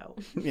edit that out.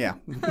 Yeah.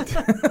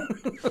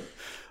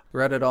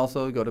 Reddit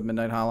also. Go to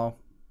Midnight Hollow.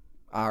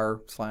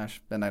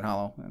 r/Midnight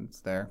Hollow, and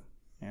it's there.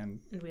 And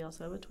And we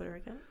also have a Twitter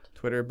account.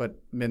 Twitter, but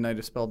Midnight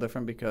is spelled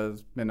different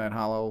because Midnight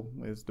Hollow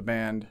is the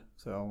band.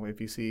 So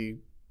if you see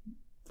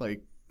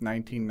like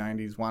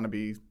 1990s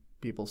wannabe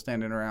people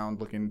standing around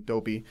looking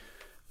dopey,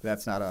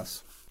 that's not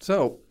us.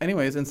 So,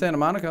 anyways, in Santa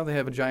Monica, they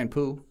have a giant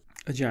pool.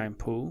 A giant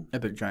pool. A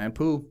big giant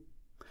pool.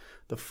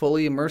 The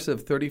fully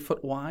immersive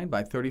 30-foot wide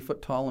by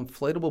 30-foot tall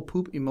inflatable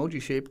poop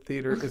emoji-shaped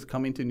theater is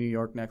coming to New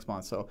York next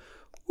month. So,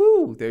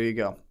 woo, there you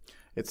go.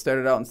 It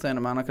started out in Santa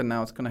Monica.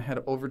 Now it's going to head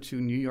over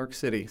to New York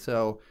City.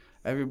 So,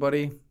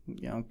 everybody,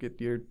 get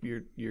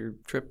your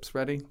trips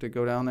ready to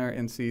go down there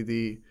and see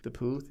the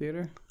Pooh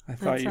Theater. I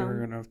thought you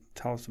were going to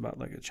tell us about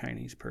like a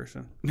Chinese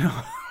person. No.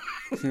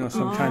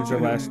 Sometimes their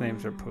last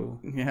names are Pooh.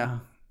 Yeah.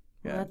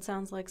 Well, that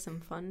sounds like some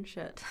fun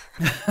shit.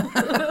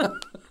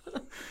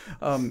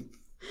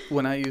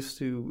 When I used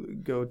to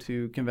go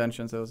to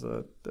conventions, I was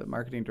the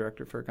marketing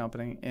director for a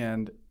company,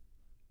 and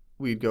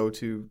we'd go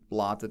to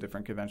lots of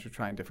different conventions,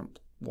 trying different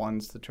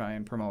ones to try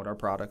and promote our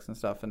products and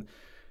stuff. And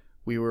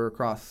we were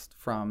across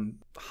from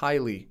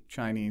highly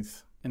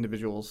Chinese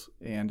individuals,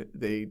 and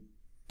they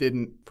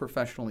didn't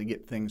professionally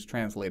get things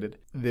translated.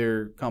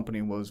 Their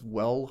company was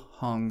Well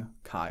Hung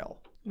Kyle.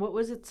 What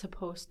was it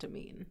supposed to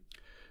mean?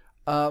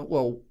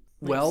 Well,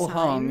 Like Well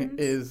Hung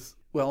signs?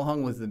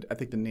 was I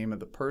think the name of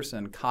the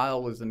person.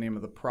 Kyle was the name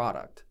of the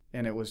product,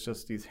 and it was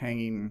just these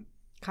hanging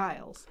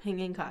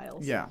Hanging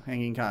Kyles. Yeah,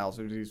 hanging Kyles,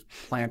 or these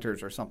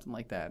planters or something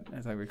like that,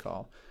 as I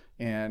recall.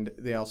 And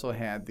they also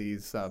had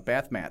these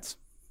bath mats.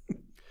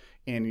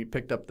 And you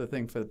picked up the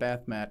thing for the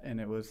bath mat,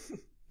 and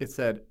it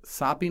said,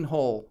 "Sopping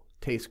hole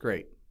tastes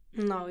great."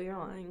 No, you're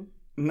lying.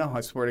 No,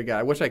 I swear to God.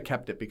 I wish I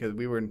kept it because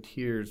we were in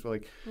tears.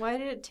 Like, Why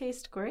did it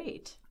taste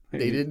great?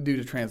 they didn't do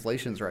the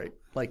translations right.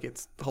 Like,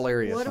 it's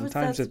hilarious. What was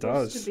Sometimes that it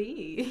supposed does. to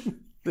be?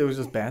 It was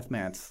just bath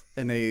mats.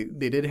 And they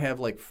did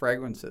have, like,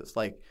 fragrances.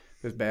 Like,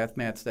 there's bath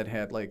mats that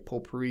had, like,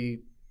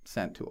 potpourri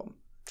scent to them.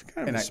 It's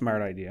kind of a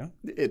smart idea.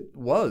 It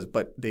was,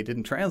 but they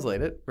didn't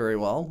translate it very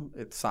well.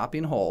 It's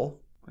sopping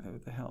whole.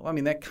 What the hell? I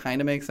mean, that kind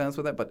of makes sense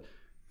with that, but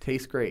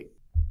tastes great.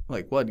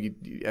 Like, what? You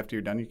after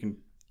you're done, you can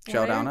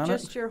chow down on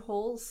just it? your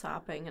whole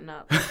sopping and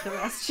not like the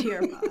rest of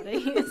your body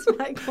is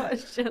my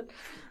question.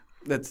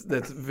 That's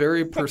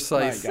very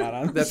precise. My God,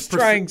 I'm that's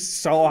trying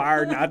so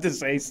hard not to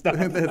say stuff.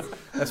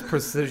 that's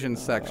precision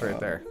sex right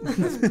there.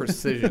 That's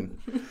precision.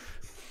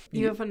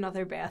 You have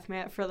another bath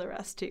mat for the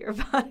rest of your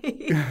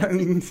body.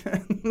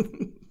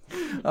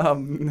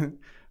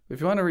 If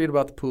you want to read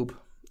about the poop,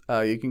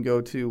 you can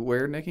go to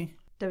where, Nikki?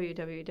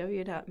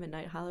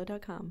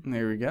 www.midnighthollow.com.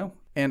 There we go.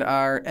 And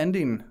our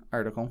ending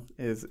article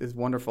is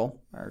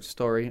wonderful. Our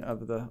story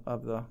of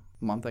the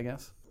month, I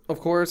guess. Of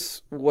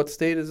course, what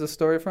state is this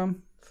story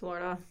from?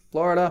 Florida.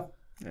 Florida.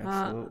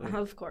 Absolutely.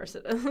 Of course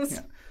it is.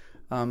 Yeah.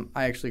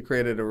 I actually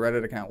created a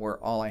Reddit account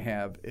where all I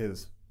have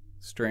is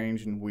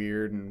strange and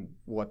weird and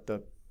what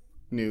the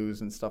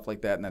news and stuff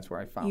like that, and that's where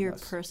I found Your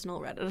this. personal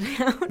Reddit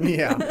account.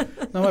 Yeah.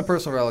 No, my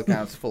personal Reddit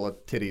account's full of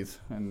titties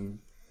and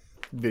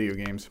video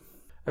games.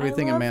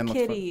 Everything I love a man looks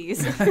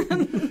kitties.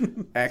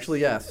 for.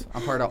 Actually, yes.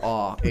 I'm part of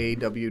AWW,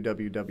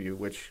 A-W-W-W,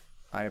 which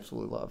I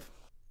absolutely love.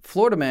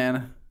 Florida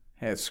man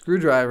has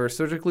screwdriver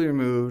surgically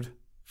removed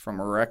from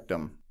a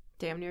rectum.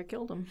 Damn near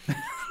killed him.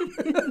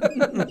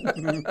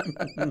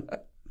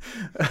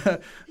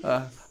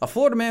 A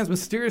Florida man's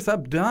mysterious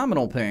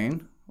abdominal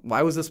pain.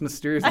 Why was this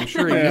mysterious? I'm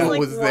sure he I knew it like,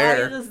 was why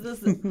there. does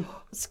this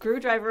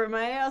screwdriver in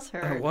my ass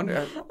hurt? I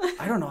wonder.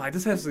 I don't know. I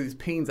just have these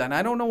pains, and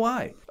I don't know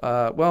why.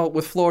 Well,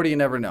 with Florida, you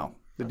never know.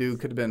 The dude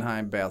could have been high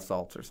in bath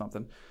salts or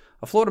something.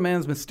 A Florida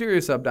man's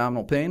mysterious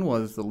abdominal pain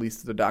was the least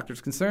of the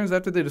doctor's concerns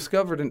after they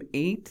discovered an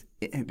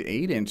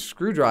 8-inch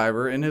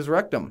screwdriver in his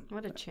rectum.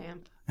 What a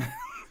champ.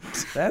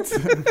 That's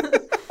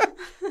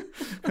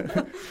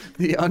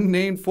the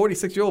unnamed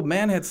 46-year-old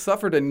man had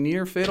suffered a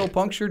near-fatal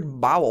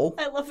punctured bowel.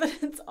 I love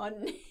that it's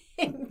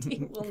unnamed.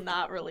 He will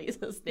not release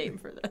his name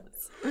for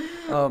this.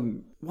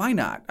 Why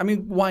not? I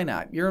mean, why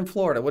not? You're in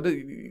Florida.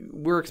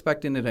 We're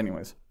expecting it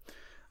anyways.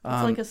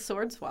 It's like a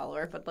sword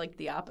swallower, but like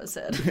the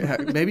opposite.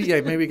 Maybe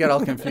he got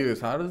all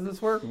confused. How does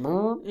this work?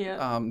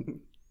 Yeah.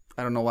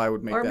 I don't know why I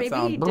would make or that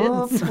sound. Or maybe he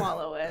didn't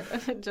swallow it.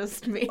 It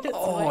just made its way.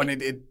 Oh, and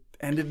it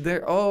ended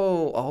there.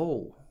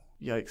 Oh,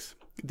 yikes.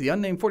 The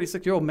unnamed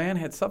 46-year-old man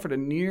had suffered a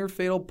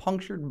near-fatal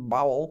punctured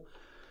bowel,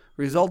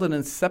 resulted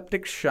in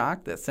septic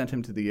shock that sent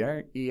him to the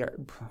ER. You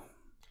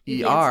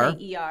can't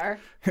say ER.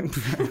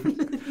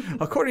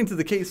 According to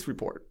the case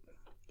report,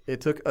 it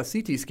took a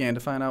CT scan to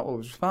find out what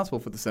was responsible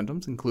for the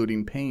symptoms,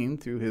 including pain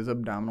through his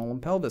abdominal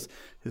and pelvis.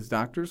 His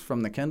doctors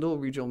from the Kendall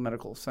Regional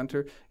Medical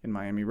Center in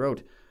Miami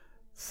wrote,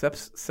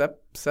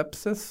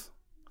 sepsis.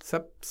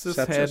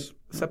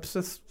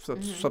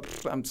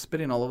 I'm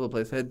spitting all over the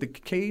place. Had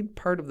decayed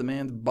part of the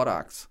man's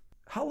buttocks.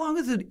 How long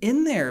is it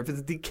in there if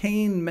it's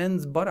decaying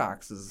men's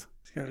buttocks? He's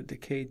got a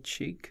decayed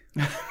cheek.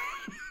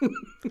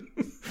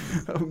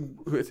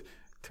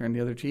 Turn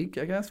the other cheek,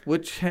 I guess,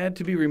 which had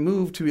to be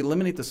removed to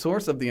eliminate the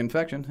source of the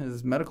infection.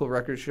 His medical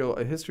records show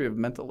a history of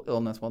mental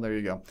illness, well, there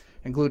you go,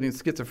 including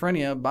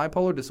schizophrenia,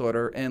 bipolar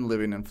disorder, and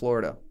living in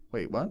Florida.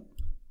 Wait, what?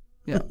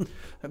 Yeah.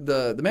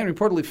 The man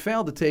reportedly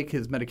failed to take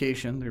his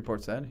medication, the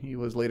report said. He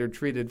was later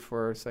treated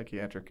for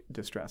psychiatric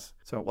distress.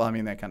 So, well, I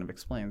mean, that kind of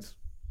explains.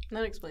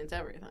 That explains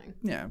everything.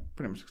 Yeah,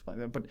 pretty much explains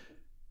that. But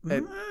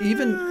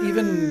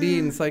even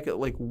being psycho,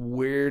 like,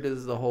 where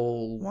does the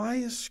whole... Why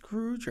a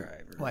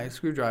screwdriver? Why a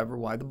screwdriver?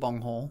 Why the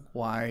bunghole?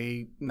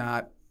 Why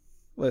not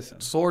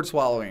sword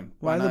swallowing?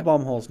 Why the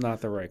bumhole's not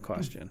the right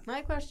question.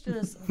 My question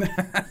is,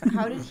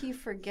 how did he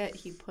forget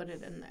he put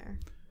it in there?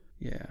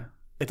 Yeah.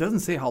 It doesn't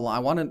say how long. I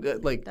want to,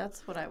 like...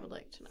 That's what I would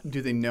like to know.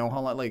 Do they know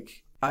how long?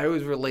 Like, I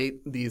always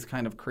relate these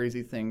kind of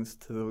crazy things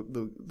to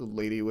the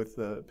lady with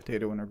the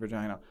potato in her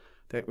vagina.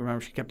 That,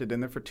 remember, she kept it in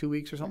there for 2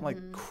 weeks or something,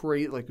 like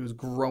crazy, like it was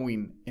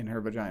growing in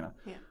her vagina.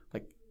 Yeah.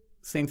 Like,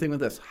 same thing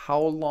with this.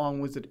 How long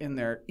was it in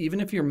there?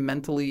 Even if you're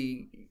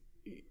mentally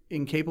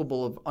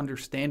incapable of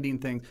understanding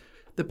things,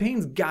 the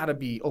pain's got to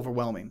be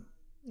overwhelming.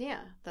 Yeah,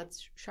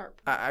 that's sharp.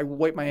 I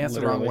wipe my ass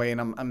the wrong way and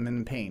I'm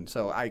in pain.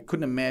 So I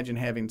couldn't imagine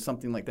having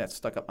something like that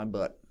stuck up my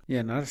butt.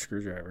 Yeah, not a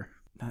screwdriver.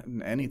 Not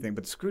anything,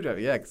 but screwdriver.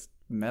 Yeah, it's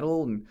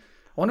metal. And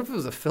I wonder if it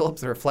was a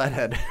Phillips or a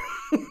flathead.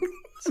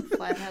 It's a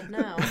flathead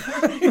now.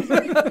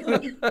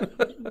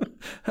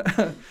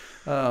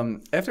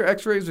 After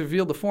x-rays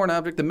revealed the foreign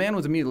object, the man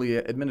was immediately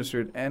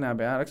administered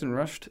antibiotics and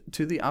rushed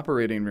to the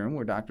operating room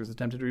where doctors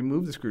attempted to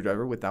remove the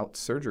screwdriver without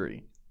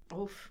surgery.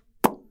 Oof.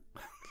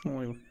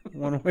 Only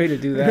one way to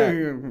do that.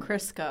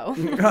 Crisco.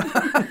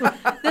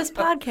 This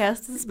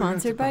podcast is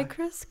sponsored by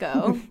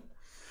Crisco.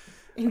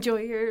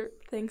 Enjoy your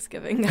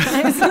Thanksgiving,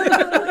 guys.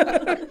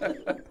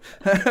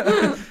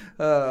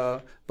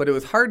 But it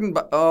was hardened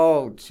by...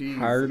 Oh, jeez.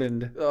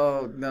 Hardened.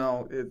 Oh,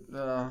 no.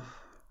 I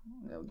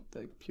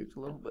puked a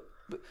little bit.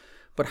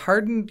 But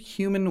hardened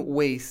human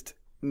waste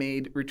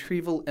made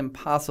retrieval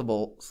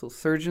impossible, so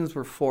surgeons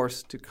were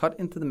forced to cut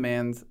into the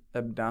man's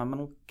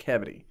abdominal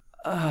cavity.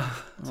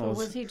 So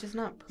was he just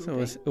not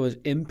pooping? So it was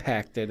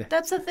impacted.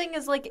 That's the thing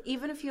is, like,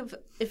 even if you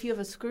have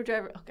a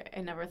screwdriver... Okay, I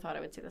never thought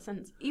I would say this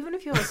sentence. Even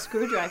if you have a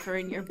screwdriver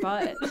in your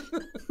butt,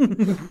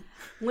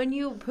 when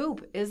you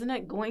poop, isn't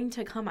it going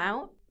to come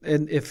out?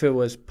 And if it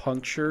was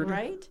punctured,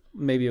 right?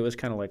 Maybe it was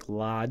kind of like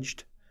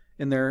lodged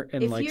in there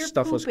and if like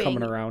stuff pooping, was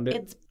coming around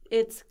it.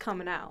 It's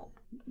coming out.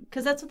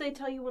 Because that's what they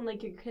tell you when,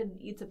 like, your kid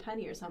eats a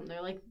penny or something.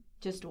 They're like,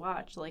 just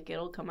watch. Like,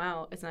 it'll come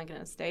out. It's not going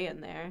to stay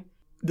in there.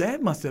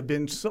 That must have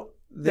been so...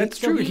 That's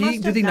so true.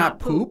 Did he not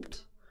poop?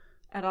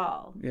 At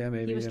all. Yeah,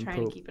 maybe he was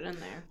trying to keep it in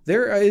there.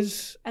 There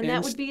is... And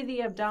that would be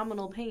the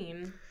abdominal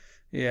pain.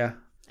 Yeah.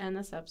 And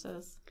the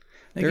sepsis.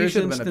 There's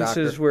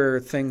instances where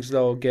things,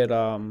 though, get...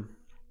 I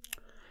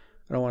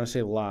don't want to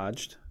say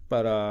lodged,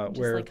 but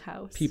where like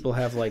people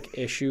have like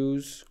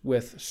issues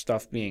with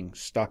stuff being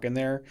stuck in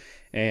there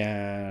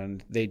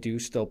and they do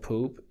still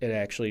poop. It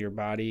actually, your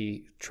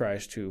body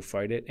tries to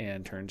fight it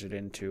and turns it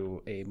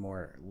into a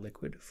more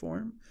liquid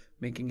form,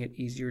 making it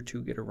easier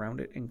to get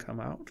around it and come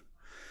out.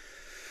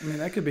 I mean,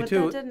 that could be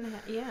too. That didn't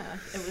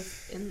it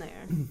was in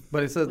there.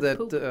 But it says that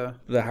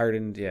the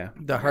hardened,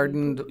 the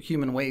hardened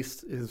human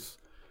waste is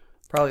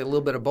probably a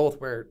little bit of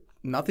both, where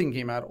nothing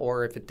came out,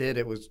 or if it did,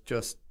 it was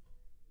just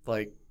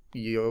like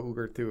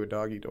yogurt through a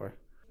doggy door.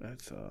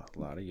 That's a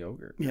lot of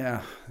yogurt.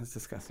 Yeah, it's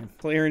disgusting.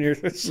 Clearing your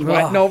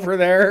sweating over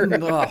there.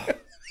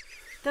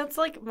 That's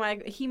like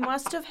he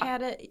must have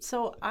had it.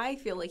 So I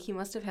feel like he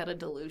must have had a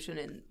delusion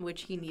in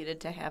which he needed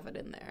to have it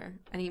in there.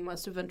 And he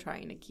must have been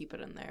trying to keep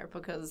it in there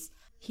because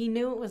he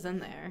knew it was in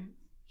there.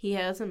 He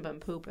hasn't been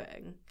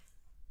pooping.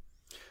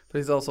 But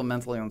he's also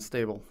mentally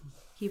unstable.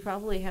 He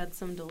probably had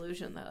some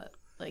delusion that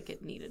like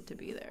it needed to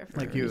be there. For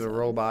Like a he was a reason.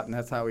 robot, and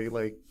that's how he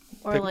like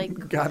Or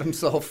like got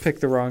himself. Pick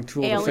the wrong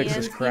tool to fix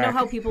his aliens. crack. You know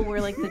how people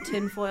wear like the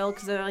tinfoil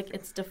because they're like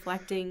it's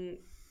deflecting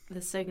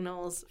the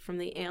signals from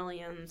the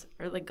aliens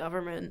or the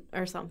government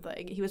or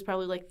something. He was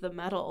probably like the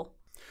metal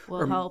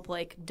will help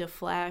like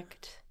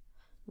deflect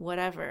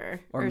whatever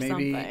or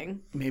something.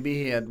 Maybe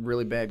he had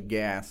really bad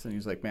gas, and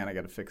he's like, "Man, I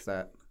got to fix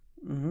that."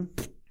 Mm-hmm.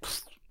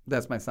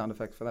 That's my sound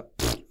effect for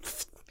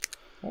that.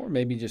 Or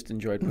maybe just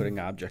enjoyed putting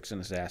objects in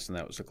his ass, and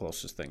that was the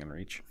closest thing in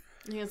reach.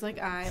 He was like,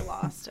 I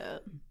lost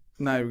it.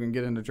 Now we're going to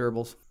get into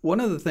gerbils. One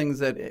of the things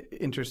that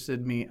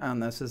interested me on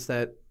this is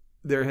that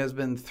there has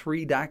been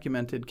 3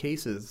 documented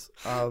cases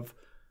of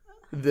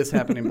this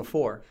happening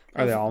before.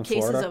 Are they all in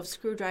Cases Florida? of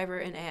screwdriver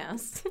and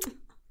ass.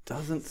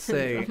 Doesn't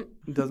say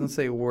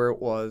where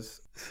it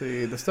was.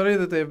 See, the study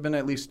that there have been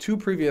at least 2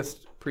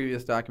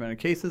 previous documented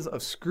cases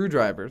of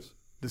screwdrivers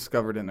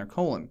discovered in their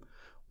colon,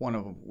 one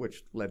of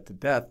which led to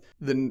death.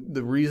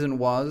 The reason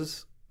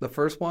was, the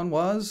first one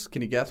was,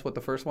 can you guess what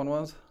the first one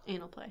was?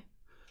 Anal play.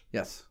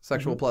 Yes,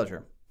 sexual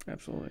pleasure.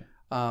 Absolutely.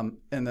 And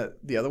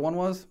the other one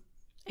was?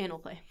 Anal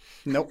play.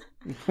 Nope.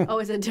 Oh,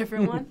 is it a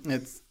different one?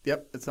 It's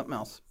something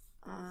else.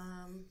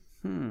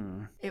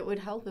 It would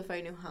help if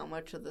I knew how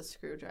much of the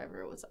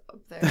screwdriver was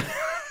up there,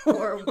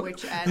 or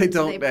which end They they,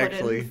 don't put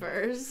actually. in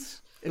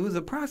first. It was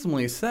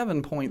approximately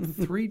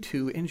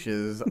 7.32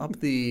 inches up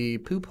the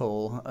poop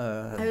hole.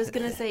 I was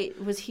gonna say,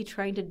 was he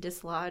trying to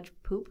dislodge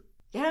poop?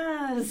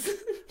 Yes.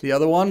 The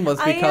other one was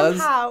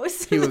because I am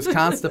house. he was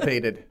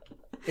constipated,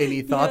 and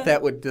he thought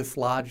that would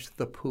dislodge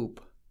the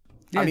poop.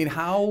 Yeah. I mean,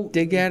 how?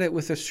 Dig at it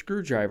with a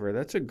screwdriver.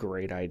 That's a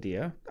great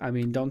idea. I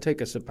mean, don't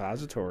take a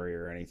suppository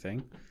or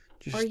anything.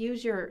 Just Or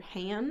use your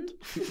hand.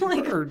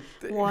 Like Or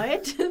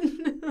what?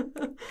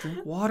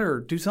 drink water.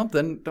 Do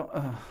something. Don't,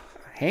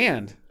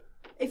 hand.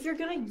 If you're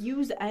gonna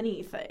use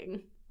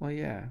anything, Well,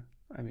 yeah.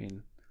 I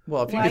mean,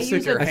 well, if you Why could stick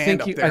use your a-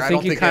 hand up there, I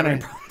don't think kind you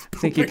of. have any I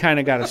think you kind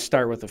of got to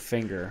start with a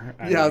finger.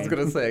 Yeah, I was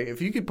gonna say, if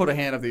you could put a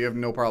hand up there, you have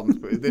no problems.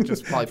 But it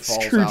just probably falls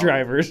out.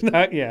 Screwdrivers,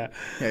 not yeah.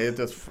 Yeah, it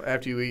just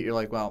after you eat, you're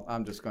like, well,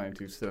 I'm just going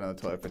to sit on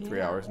the toilet for 3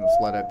 hours and just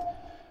let it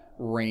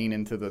rain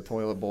into the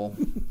toilet bowl.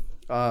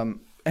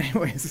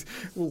 Anyways,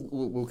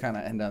 we'll kind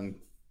of end on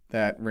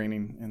that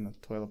raining in the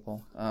toilet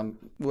bowl.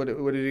 What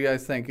did you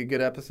guys think? A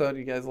good episode?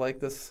 You guys like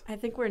this? I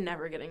think we're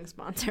never getting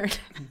sponsored.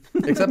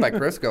 Except by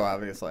Crisco,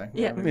 obviously.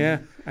 Yeah. Yeah,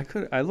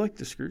 I like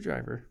the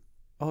screwdriver.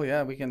 Oh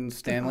yeah, we can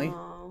Stanley.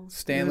 Oh,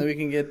 Stanley, we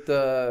can get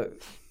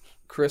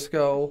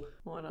Crisco.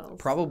 what else?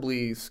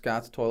 Probably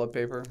Scott's toilet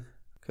paper,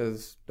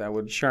 because that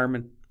would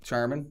Charmin.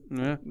 Charmin.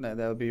 Yeah. That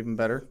would be even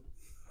better.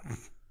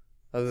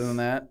 Other than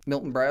that,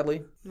 Milton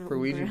Bradley for Milton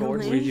Ouija Bradley.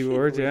 boards. Ouija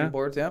boards, Ouija yeah.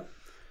 boards, yeah.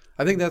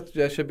 I think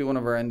that should be one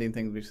of our ending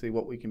things. We see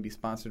what we can be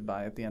sponsored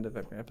by at the end of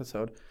every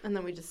episode. And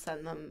then we just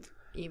send them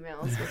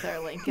emails with our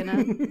link in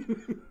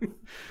it.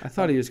 I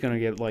thought he was going to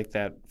get like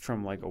that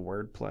from like a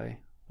wordplay.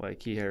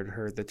 Like he had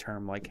heard the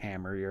term like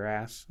hammer your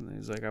ass. And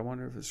he's like, I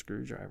wonder if a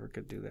screwdriver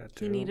could do that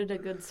too. He needed a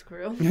good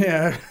screw.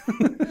 Yeah.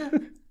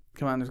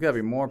 Come on, there's got to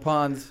be more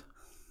puns.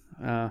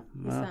 He well,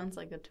 sounds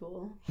like a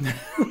tool.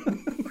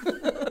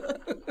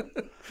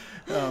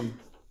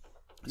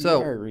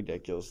 So, you're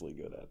ridiculously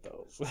good at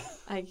those.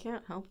 I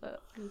can't help it.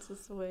 It's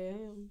just the way I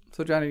am.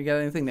 so Johnny, you got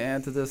anything to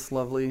add to this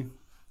lovely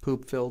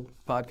poop-filled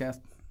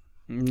podcast?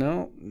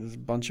 No, it's a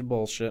bunch of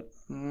bullshit.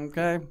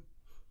 Okay.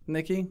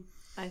 Nikki?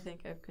 I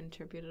think I've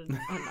contributed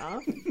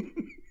enough.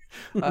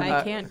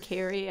 I can't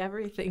carry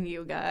everything,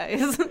 you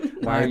guys.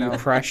 Why are you know.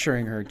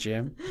 pressuring her,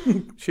 Jim?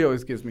 She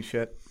always gives me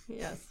shit.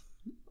 Yes.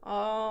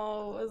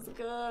 Oh, it was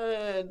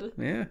good.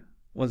 Yeah.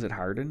 Was it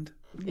hardened?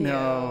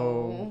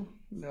 No.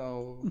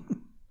 No.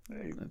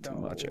 Not too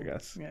much, I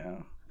guess. Yeah.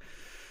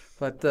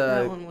 But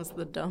That one was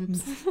the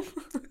dumps.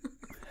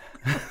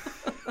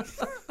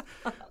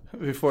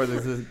 before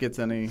this gets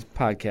any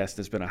Podcast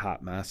has been a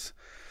hot mess.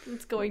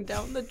 It's going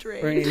down the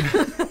drain. rain.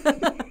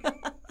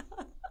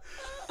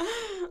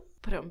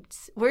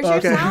 Where's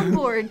Okay. your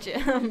soundboard,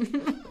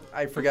 Jim?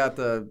 I forgot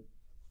to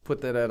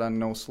put that on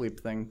no sleep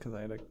thing because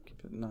I had to keep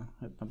it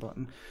hit my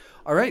button.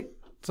 All right.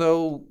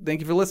 So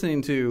thank you for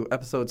listening to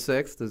episode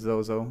 6, the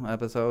Zozo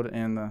episode,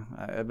 and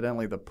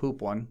evidently the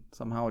poop one.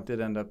 Somehow it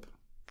did end up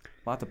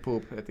lots of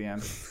poop at the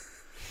end.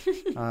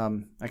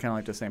 I kind of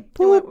like just saying It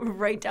poop went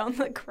right down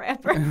the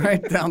crapper.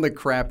 right down the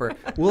crapper.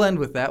 We'll end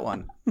with that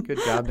one. Good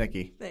job,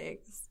 Nikki.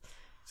 Thanks.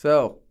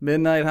 So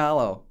Midnight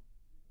Hollow.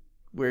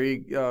 Where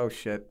you? Oh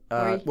shit.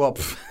 Well,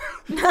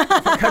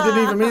 I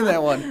didn't even mean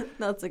that one.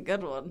 That's a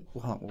good one.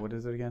 Well, what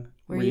is it again?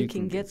 Where you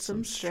can get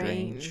some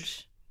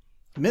strange.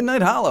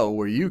 Midnight Hollow,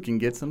 where you can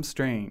get some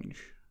strange.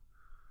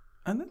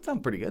 And that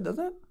sounds pretty good,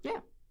 doesn't it? Yeah,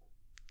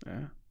 Yeah.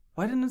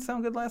 Why didn't it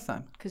sound good last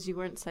time? because you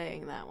weren't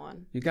saying that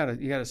one. You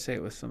gotta say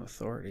it with some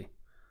authority.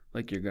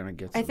 Like you're gonna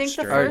get some I think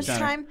the strange. first Johnny.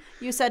 time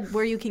you said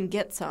where you can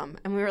get some,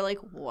 and we were like,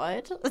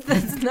 "What?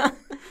 That's not."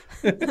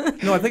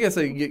 No, I think I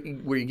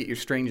said where you get your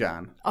strange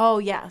on. Oh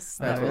yes,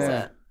 that was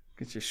Yeah. it.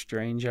 Get your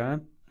strange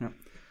on.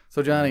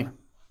 So Johnny,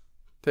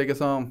 take us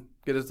home.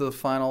 Get us to the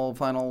final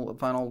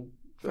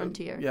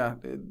Frontier. yeah,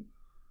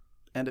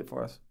 end it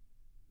for us.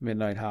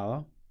 Midnight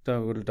Hollow.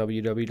 Go to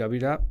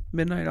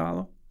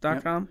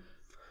www.midnighthollow.com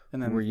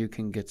And then where you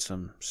can get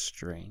some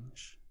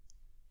strange.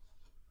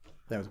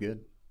 that was good.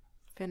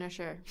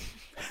 Finisher.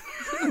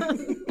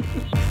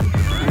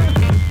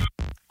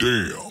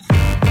 Damn.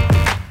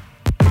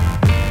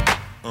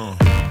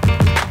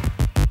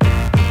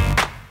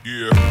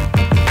 Yeah.